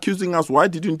who are accusing us, why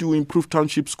didn't you improve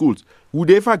township schools, would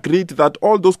they have agreed that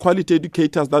all those quality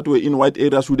educators that were in white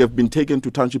areas would have been taken to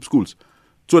township schools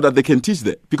so that they can teach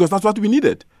there? Because that's what we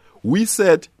needed. We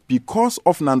said, because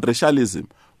of non-racialism,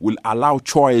 we'll allow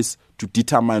choice to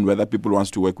determine whether people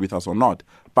want to work with us or not.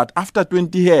 But after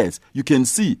 20 years, you can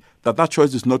see that that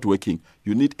choice is not working.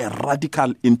 You need a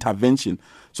radical intervention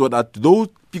so that those...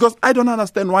 Because I don't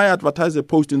understand why I advertise a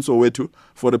post in Soweto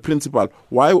for a principal.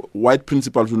 Why white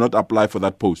principals do not apply for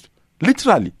that post?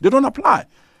 Literally, they don't apply.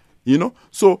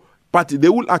 So, but they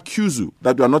will accuse you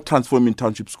that you are not transforming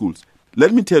township schools.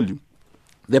 Let me tell you,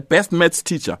 the best maths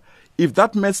teacher, if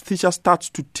that maths teacher starts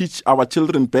to teach our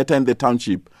children better in the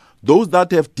township, those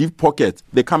that have deep pockets,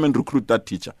 they come and recruit that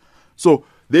teacher. So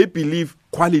they believe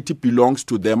quality belongs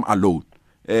to them alone.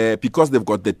 Because they've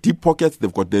got the deep pockets,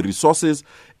 they've got the resources,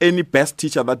 any best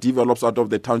teacher that develops out of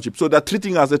the township. So they're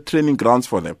treating us as training grounds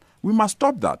for them. We must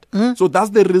stop that. So that's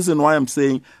the reason why I'm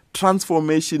saying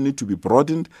transformation need to be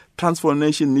broadened,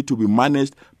 transformation need to be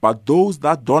managed, but those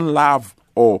that don't love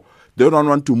or they don't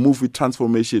want to move with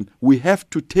transformation, we have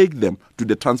to take them to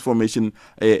the transformation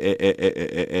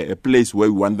place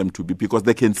where we want them to be, because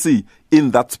they can see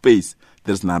in that space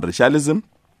there's non-racialism,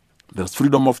 there's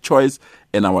freedom of choice,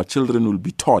 and our children will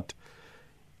be taught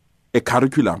a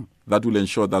curriculum that will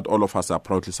ensure that all of us are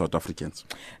proudly South Africans.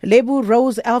 Lebu,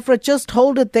 Rose, Alfred, just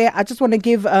hold it there. I just want to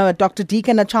give Dr.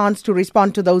 Deacon a chance to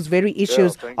respond to those very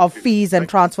issues of fees and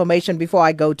transformation before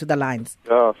I go to the lines.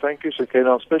 Yeah, thank you,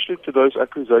 Sakina, especially to those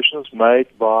accusations made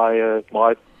by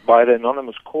the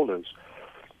anonymous callers.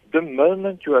 The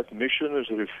moment your admission is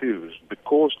refused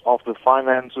because of the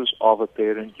finances of a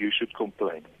parent, you should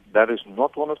complain. That is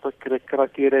not one of the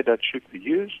criteria that should be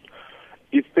used.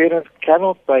 If parents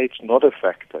cannot pay, it's not a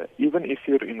factor. Even if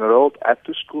you're enrolled at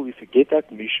the school, if you get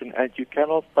admission and you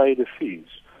cannot pay the fees,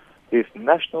 there's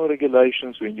national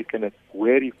regulations where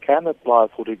you can apply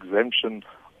for the exemption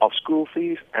of school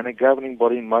fees, and a governing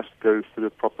body must go through the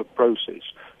proper process.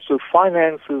 So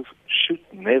finances should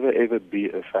never ever be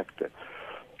a factor.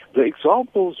 The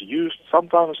examples used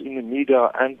sometimes in the media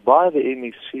and by the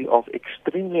MEC of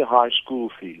extremely high school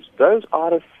fees, those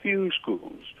are a few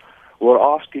schools who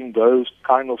are asking those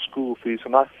kind of school fees,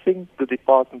 and I think the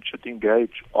department should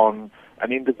engage on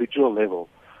an individual level.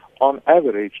 On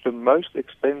average, the most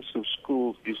expensive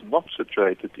school is not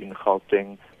situated in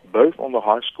Gauteng, both on the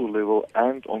high school level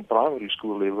and on primary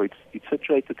school level. It's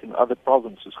situated in other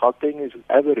provinces. Gauteng is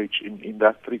average in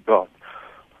that regard.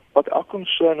 But our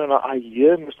concern, and I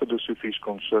hear Mr. Lesufie's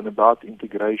concern about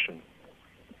integration.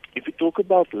 If we talk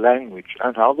about language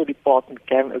and how the department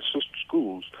can assist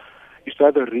schools, is to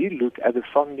have a relook at the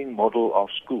funding model of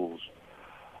schools.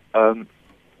 Mr.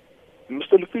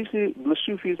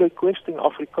 Lesufie is requesting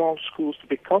Afrikaans schools to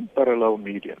become parallel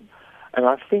medium. And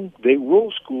I think there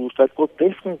will schools that will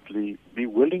definitely be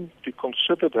willing to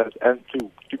consider that and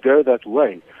to go that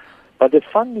way. But the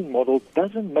funding model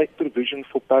doesn't make provision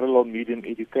for parallel medium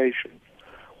education.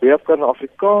 We have got an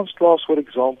Afrikaans class, for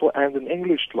example, and an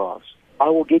English class. I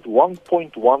will get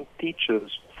 1.1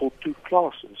 teachers for 2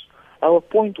 classes. Now, a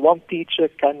 0.1 teacher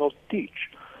cannot teach.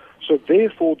 So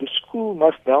therefore, the school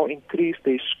must now increase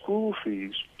their school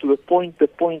fees to the point the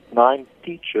 0.9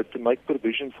 teacher to make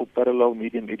provision for parallel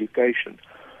medium education.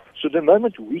 So the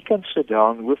moment we can sit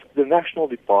down with the national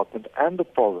department and the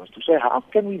province to say, how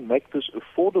can we make this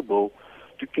affordable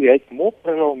to create more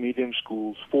parallel medium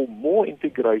schools for more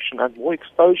integration and more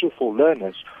exposure for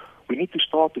learners, we need to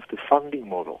start with the funding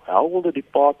model. How will the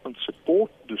department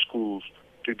support the schools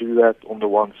to do that on the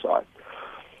one side?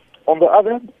 On the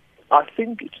other, I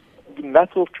think the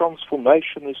matter of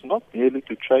transformation is not merely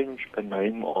to change a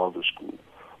name of the school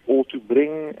or to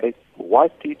bring a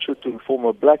white teacher to form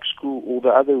a black school or the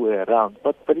other way around,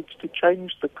 but it's to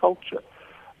change the culture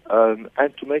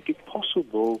and to make it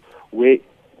possible where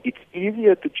it's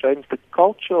easier to change the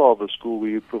culture of a school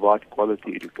where you provide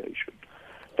quality education.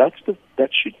 That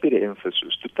should be the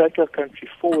emphasis, to take our country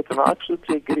forward. And I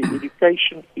absolutely agree.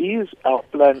 Education is our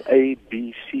plan A,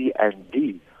 B, C, and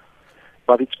D,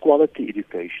 but it's quality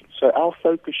education. So our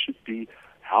focus should be,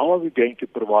 how are we going to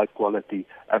provide quality,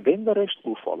 and then the rest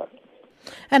will follow.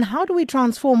 And how do we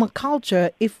transform a culture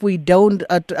if we don't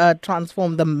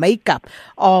transform the makeup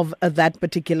of that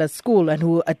particular school and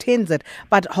who attends it?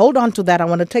 But hold on to that. I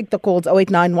want to take the calls.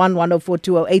 0891 104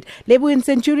 208. Lebu in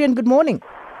Centurion, good morning.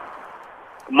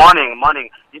 Morning.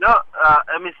 You know,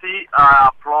 MEC, I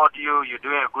applaud you. You're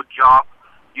doing a good job.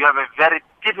 You have a very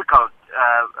difficult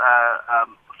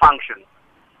function.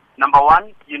 Number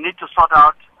one, you need to sort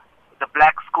out the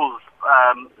black schools.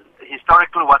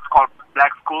 Historically, what's called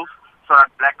black schools, so that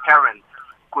black parents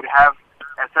could have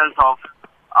a sense of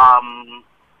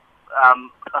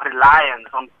reliance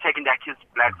on taking their kids to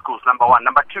black schools, number one.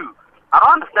 Number two, I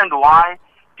don't understand why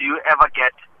do you ever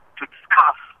get to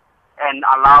discuss and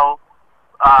allow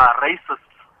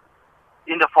racists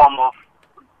in the form of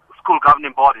school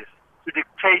governing bodies to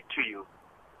dictate to you.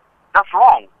 That's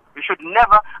wrong. You should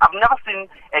never, I've never seen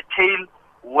a tail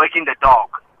wagging the dog.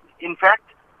 In fact,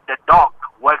 the dog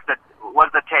wags the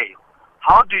tail.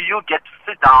 How do you get to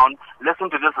sit down, listen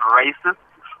to these racists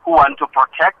who want to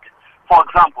protect, for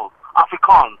example,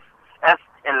 Afrikaans as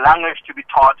a language to be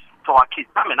taught to our kids?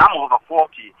 I mean, I'm over 40.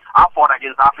 I fought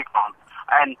against Afrikaans.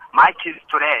 And my kids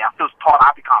today are still taught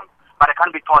Afrikaans, but it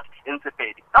can't be taught in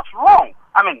Sepedi. That's wrong.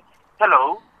 I mean,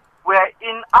 hello, we're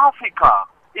in Africa.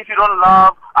 If you don't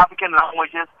love African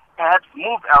languages, perhaps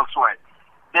move elsewhere.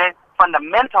 The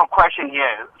fundamental question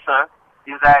here, sir,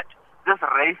 is that this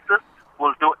racist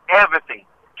will do everything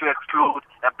to exclude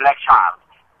a black child.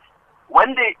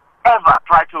 When they ever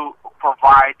try to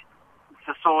provide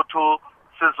Sesotho,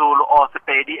 Sezulu, or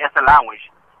Sepedi as a language,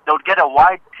 they would get a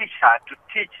white teacher to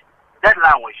teach that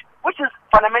language, which is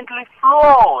fundamentally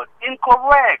flawed,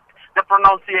 incorrect. The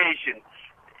pronunciation,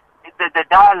 the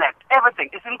dialect, everything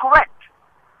is incorrect.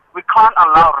 We can't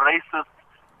allow racists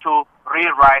to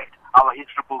rewrite our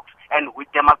history books, and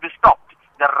they must be stopped.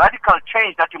 The radical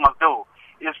change that you must do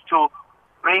is to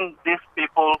bring these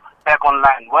people back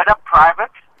online, whether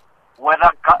private,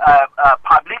 whether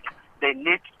public. They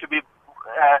need to be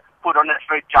put on a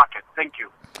straight jacket. Thank you.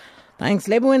 Thanks,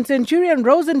 Lebu in Centurion.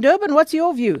 Rose in Durban, what's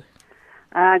your view?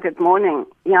 Good morning.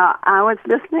 Yeah, I was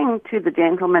listening to the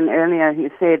gentleman earlier who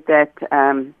said that,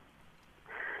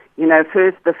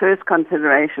 the first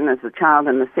consideration is the child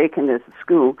and the second is the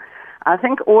school. I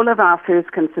think all of our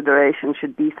first consideration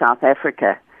should be South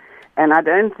Africa. And I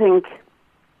don't think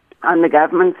on the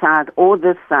government side or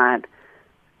this side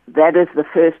that is the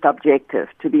first objective,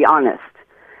 to be honest.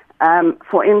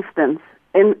 For instance,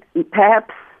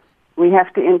 perhaps we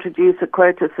have to introduce a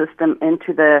quota system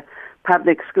into the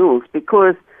public schools,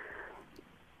 because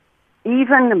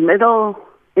even the middle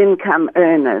income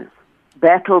earners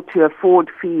battle to afford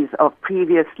fees of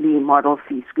previously model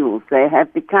fee schools. They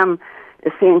have become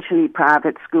essentially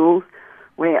private schools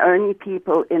where only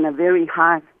people in a very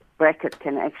high bracket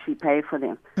can actually pay for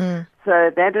them.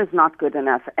 So that is not good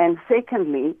enough. And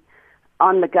secondly,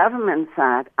 on the government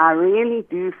side, I really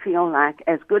do feel like,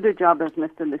 as good a job as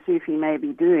Mr. Lesufi may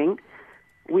be doing,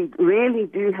 we really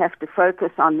do have to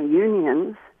focus on the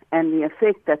unions and the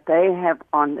effect that they have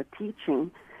on the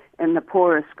teaching in the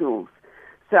poorer schools.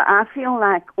 So I feel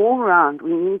like all round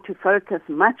we need to focus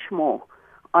much more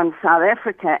on South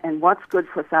Africa and what's good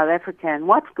for South Africa. And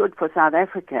what's good for South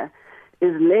Africa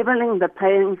is leveling the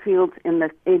playing fields in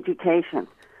the education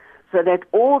so that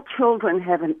all children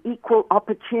have an equal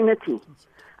opportunity.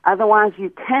 Otherwise, you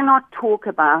cannot talk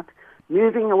about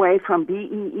moving away from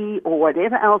BEE or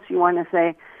whatever else you want to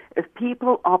say if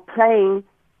people are playing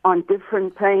on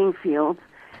different playing fields.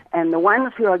 And the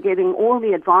ones who are getting all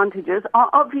the advantages are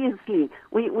obviously,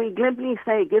 we glibly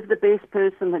say, give the best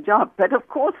person the job. But of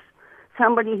course,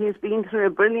 somebody who's been through a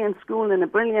brilliant school and a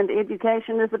brilliant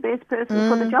education is the best person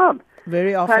for the job.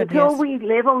 Very So often, until yes. we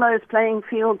level those playing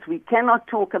fields, we cannot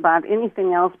talk about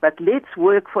anything else, but let's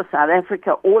work for South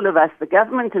Africa, all of us, the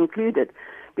government included,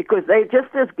 because they're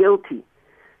just as guilty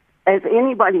as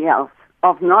anybody else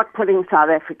of not putting South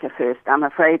Africa first, I'm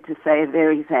afraid to say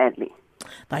very sadly.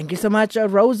 Thank you so much,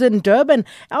 Rose in Durban.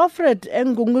 Alfred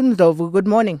Ngungundovu, good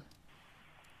morning.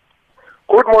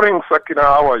 Good morning, Sakina.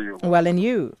 How are you? Well, and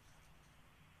you?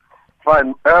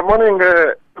 Fine. Morning,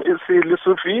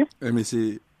 Lusufi.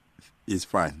 MEC is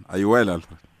fine. Are you well,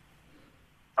 Alfred?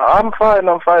 I'm fine,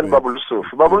 Babu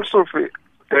Lusufi. Babu Lusufi,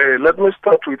 let me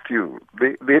start with you.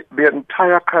 The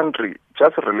entire country,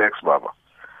 just relax, Baba,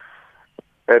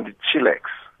 and chillax.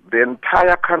 The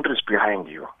entire country is behind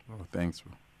you. Oh, thanks.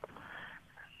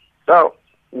 Now,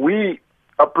 we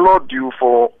applaud you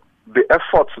for the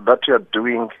efforts that you are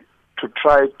doing to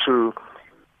try to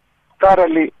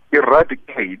thoroughly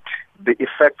eradicate the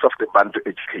effects of the Bantu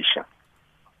education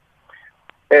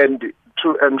and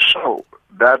to ensure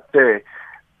that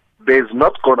there's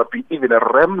not going to be even a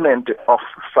remnant of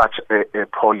such a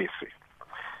policy.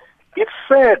 It's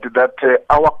said that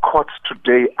our courts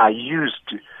today are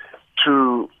used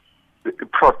to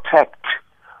protect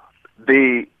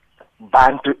the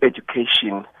Bantu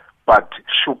education but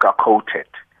sugar-coated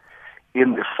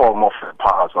in the form of the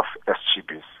powers of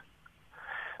SGBs.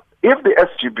 If the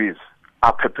SGBs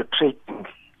are perpetrating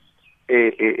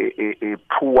a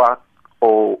poor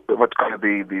or what kind of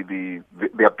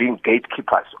they are being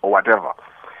gatekeepers or whatever,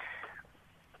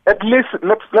 at least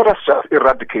let us just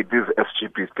eradicate these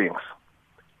SGB things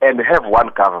and have one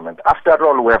government. After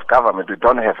all, we have government, we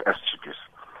don't have SGBs.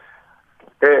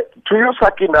 To you,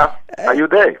 Sakina, are you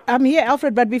there? I'm here,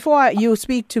 Alfred, but before you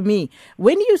speak to me,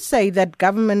 when you say that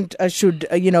government should,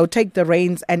 take the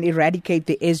reins and eradicate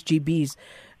the SGBs,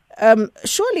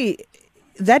 surely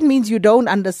that means you don't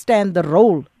understand the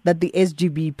role that the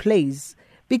SGB plays.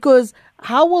 Because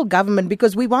how will government,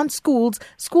 because we want schools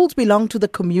belong to the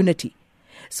community.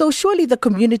 So surely the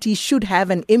community should have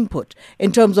an input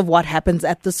in terms of what happens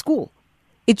at the school.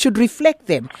 It should reflect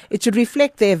them. It should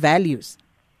reflect their values.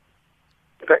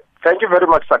 Thank you very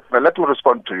much, Sakina. Let me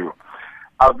respond to you.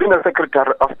 I've been a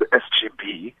secretary of the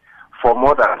SGB for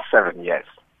more than 7 years.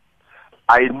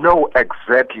 I know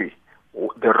exactly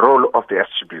the role of the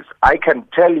SGBs. I can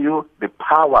tell you the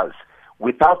powers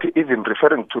without even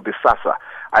referring to the SASA.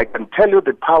 I can tell you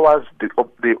the powers, the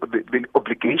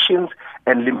obligations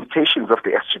and limitations of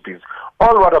the SGBs.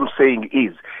 All what I'm saying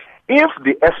is, if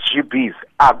the SGBs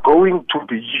are going to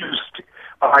be used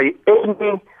by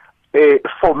any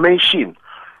formation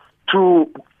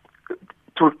to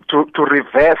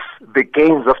reverse the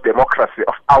gains of democracy,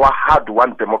 of our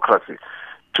hard-won democracy,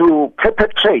 to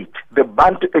perpetrate the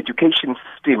Bantu education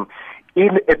system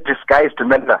in a disguised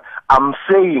manner, I'm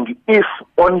saying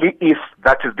only if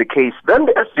that is the case, then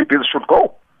the SGBs should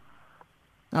go.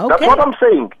 Okay. That's what I'm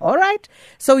saying. All right.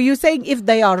 So you're saying if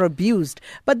they are abused.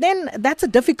 But then that's a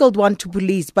difficult one to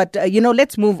police. But,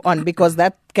 let's move on because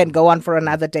that can go on for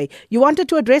another day. You wanted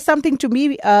to address something to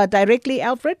me directly,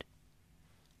 Alfred?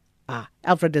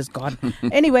 Alfred is gone.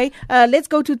 Anyway, let's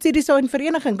go to Tsiriso in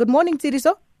Vereeniging. Good morning,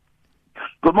 Tsiriso.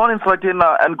 Good morning,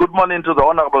 Sakina, and good morning to the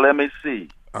Honorable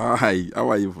MEC. Hi, how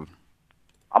are you?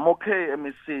 I'm okay,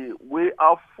 MEC. We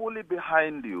are fully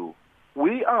behind you.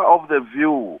 We are of the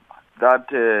view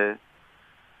that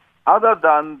other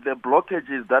than the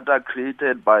blockages that are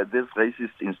created by this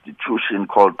racist institution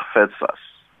called FEDSAS,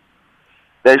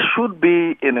 there should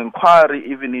be an inquiry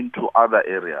even into other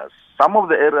areas. Some of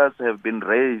the areas have been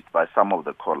raised by some of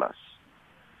the callers.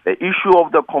 The issue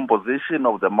of the composition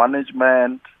of the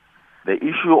management, the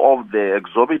issue of the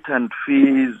exorbitant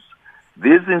fees.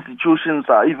 These institutions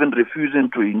are even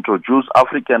refusing to introduce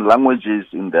African languages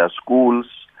in their schools,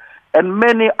 and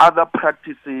many other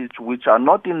practices which are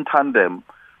not in tandem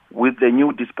with the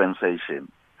new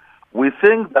dispensation. We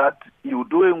think that you're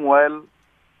doing well,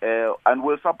 and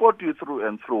we'll support you through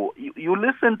and through. You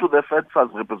listen to the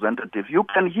FEDSAS representative, you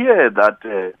can hear that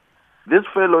this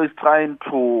fellow is trying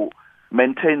to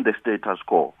maintain the status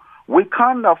quo. We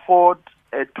can't afford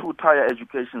a two-tier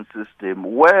education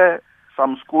system where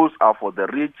some schools are for the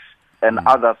rich and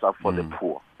others are for the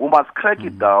poor. We must crack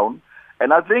it down,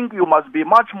 and I think you must be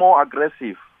much more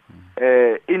aggressive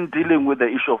in dealing with the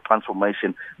issue of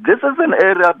transformation. This is an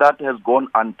area that has gone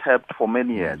untapped for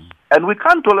many years, and we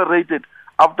can't tolerate it.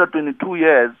 After 22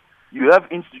 years, you have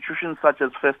institutions such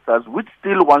as FESTAS, which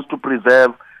still wants to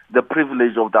preserve the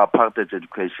privilege of the apartheid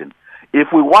education. If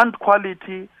we want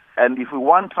quality and if we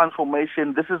want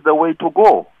transformation, this is the way to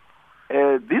go.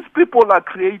 These people are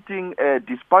creating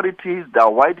disparities. They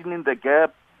are widening the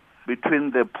gap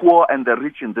between the poor and the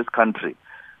rich in this country.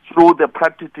 through the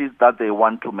practices that they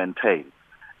want to maintain.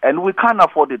 And we can't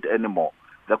afford it anymore.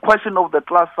 The question of the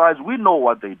class size, we know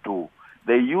what they do.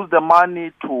 They use the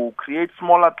money to create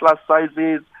smaller class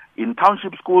sizes. In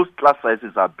township schools, class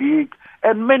sizes are big,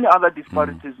 and many other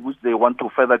disparities which they want to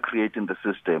further create in the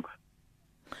system.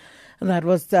 That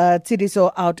was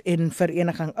Tsidiso out in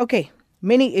Vereeniging. Okay,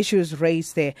 many issues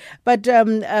raised there, but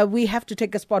we have to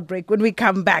take a spot break. When we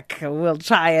come back, we'll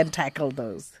try and tackle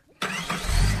those.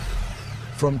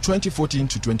 From 2014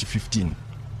 to 2015,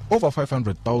 over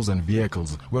 500,000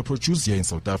 vehicles were produced here in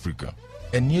South Africa,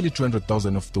 and nearly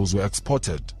 200,000 of those were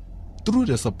exported. Through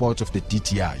the support of the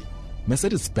DTI,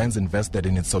 Mercedes-Benz invested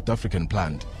in its South African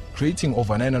plant, creating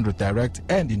over 900 direct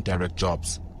and indirect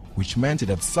jobs, which meant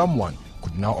that someone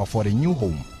could now afford a new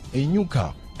home, a new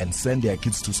car, and send their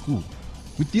kids to school.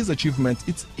 With these achievements,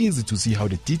 it's easy to see how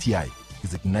the DTI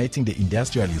is igniting the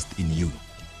industrialist in you.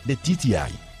 The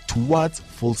DTI towards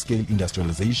full-scale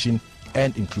industrialization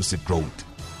and inclusive growth.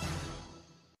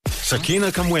 Sakina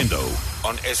Kamwendo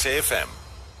on SAFM.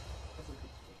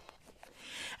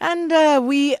 And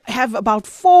we have about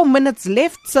 4 minutes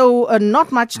left, so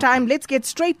not much time. Let's get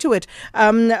straight to it.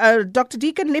 Dr.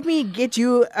 Deacon, let me get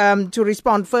you to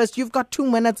respond first. You've got 2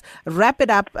 minutes. Wrap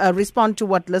it up. Respond to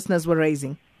what listeners were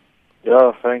raising.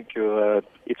 Yeah, thank you.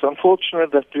 It's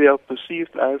unfortunate that we are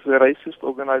perceived as a racist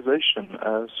organization,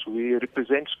 as we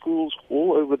represent schools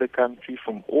all over the country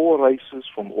from all races,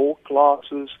 from all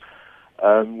classes.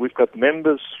 We've got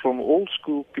members from all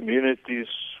school communities,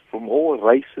 from all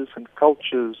races and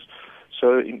cultures.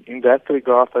 So in that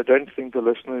regard, I don't think the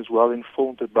listener is well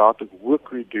informed about the work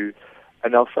we do.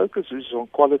 And our focus is on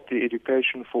quality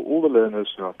education for all the learners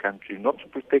in our country, not to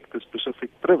protect a specific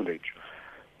privilege.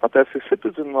 But as a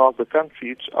citizen of the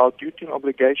country, it's our duty and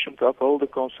obligation to uphold the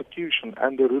Constitution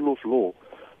and the rule of law.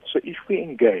 So if we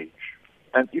engage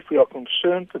and if we are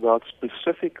concerned about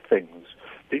specific things,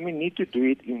 then we need to do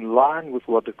it in line with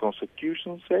what the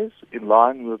Constitution says, in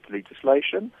line with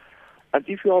legislation. And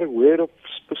if you are aware of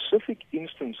specific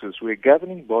instances where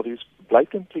governing bodies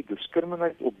blatantly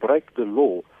discriminate or break the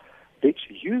law, let's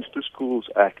use the Schools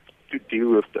Act to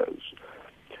deal with those.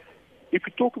 If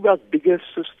we talk about bigger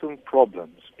system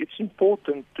problems, it's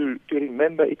important to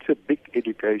remember it's a big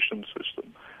education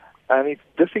system. And it's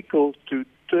difficult to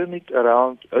turn it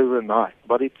around overnight,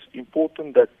 but it's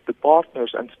important that the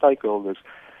partners and stakeholders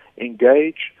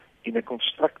engage in a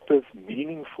constructive,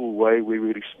 meaningful way where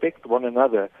we respect one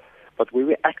another, but where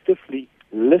we actively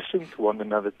listen to one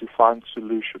another to find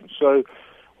solutions. So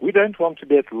we don't want to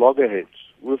be at loggerheads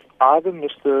with either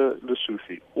Mr.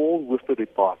 Lesoufi or with the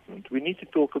department. We need to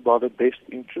talk about the best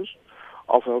interest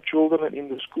of our children in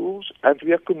the schools, and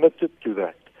we are committed to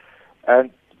that.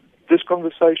 And this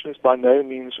conversation is by no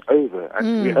means over,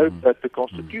 and we hope that the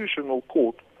Constitutional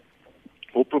Court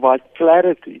will provide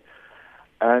clarity,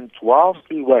 and whilst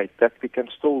we wait, that we can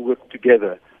still work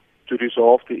together to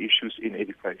resolve the issues in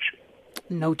education.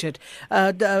 Noted.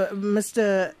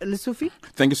 Mr. Lesoufi?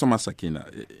 Thank you so much, Sakina.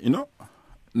 You know,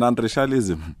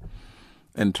 non-racialism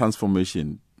and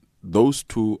transformation, those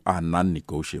two are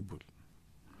non-negotiable.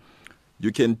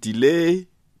 You can delay,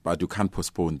 but you can't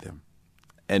postpone them.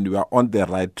 And we are on the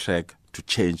right track to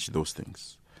change those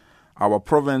things. Our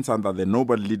province, under the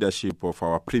noble leadership of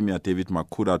our Premier David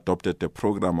Makhura, adopted a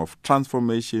program of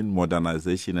transformation,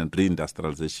 modernization, and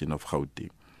reindustrialization of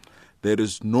Gauteng. There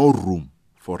is no room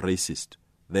for racists.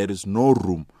 There is no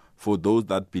room for those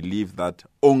that believe that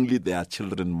only their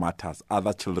children matters,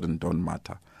 other children don't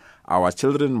matter. Our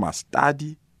children must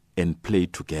study and play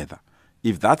together.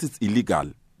 If that is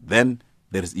illegal, then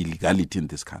there is illegality in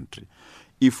this country.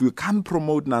 If we can't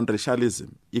promote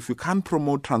non-racialism, if we can't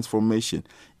promote transformation,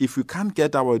 if we can't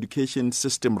get our education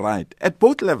system right at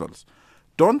both levels,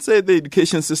 don't say the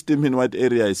education system in what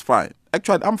area is fine.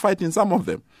 Actually, I'm fighting some of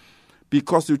them.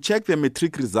 Because you check the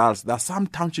matric results, there are some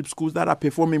township schools that are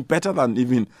performing better than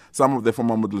even some of the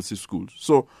former Model C schools.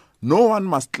 So no one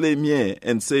must claim here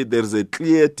and say there's a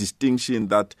clear distinction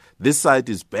that this side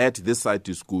is bad, this side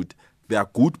is good. There are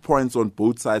good points on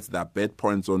both sides, there are bad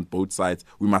points on both sides.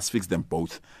 We must fix them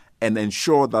both and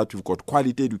ensure that we've got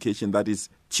quality education that is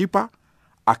cheaper,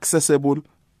 accessible,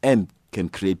 and can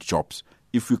create jobs.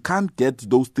 If we can't get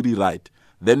those three right,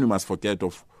 then we must forget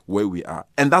of where we are.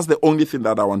 And that's the only thing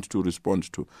that I want to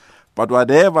respond to. But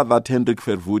whatever that Hendrik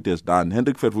Verwoerd has done,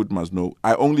 Hendrik Verwoerd must know,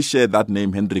 I only share that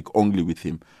name Hendrik only with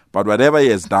him. But whatever he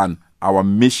has done, our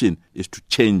mission is to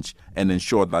change and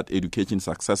ensure that education is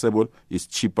accessible, is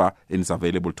cheaper, and is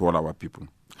available to all our people.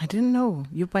 I didn't know.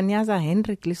 You panyaza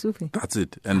Hendrik Lesoufi. That's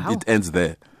it. And it ends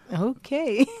there.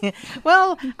 Okay.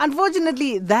 Well,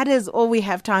 unfortunately, that is all we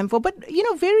have time for. But,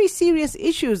 very serious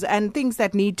issues and things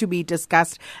that need to be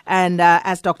discussed. And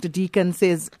as Dr. Deacon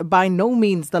says, by no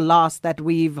means the last that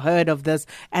we've heard of this.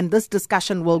 And this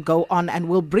discussion will go on, and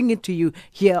we'll bring it to you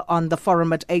here on the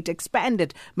Forum at 8. Expand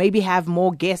it, maybe have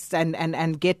more guests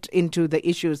and get into the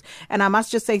issues. And I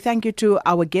must just say thank you to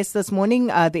our guests this morning,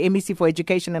 the MEC for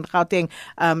Education in Gauteng,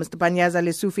 Mr. Panyaza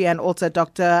Lesufi, and also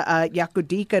Dr. Jaco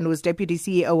Deacon, who is Deputy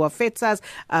CEO of FETSAS.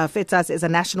 FETSAS is a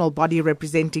national body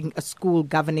representing school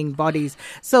governing bodies.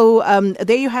 So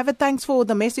there you have it. Thanks for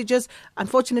the messages.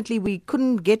 Unfortunately, we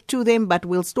couldn't get to them, but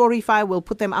we'll storify. We'll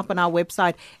put them up on our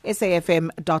website,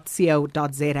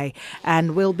 safm.co.za.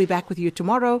 And we'll be back with you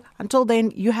tomorrow. Until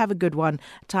then, you have a good one.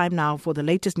 Time now for the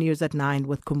latest news at 9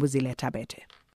 with Kumbuzile Tabete.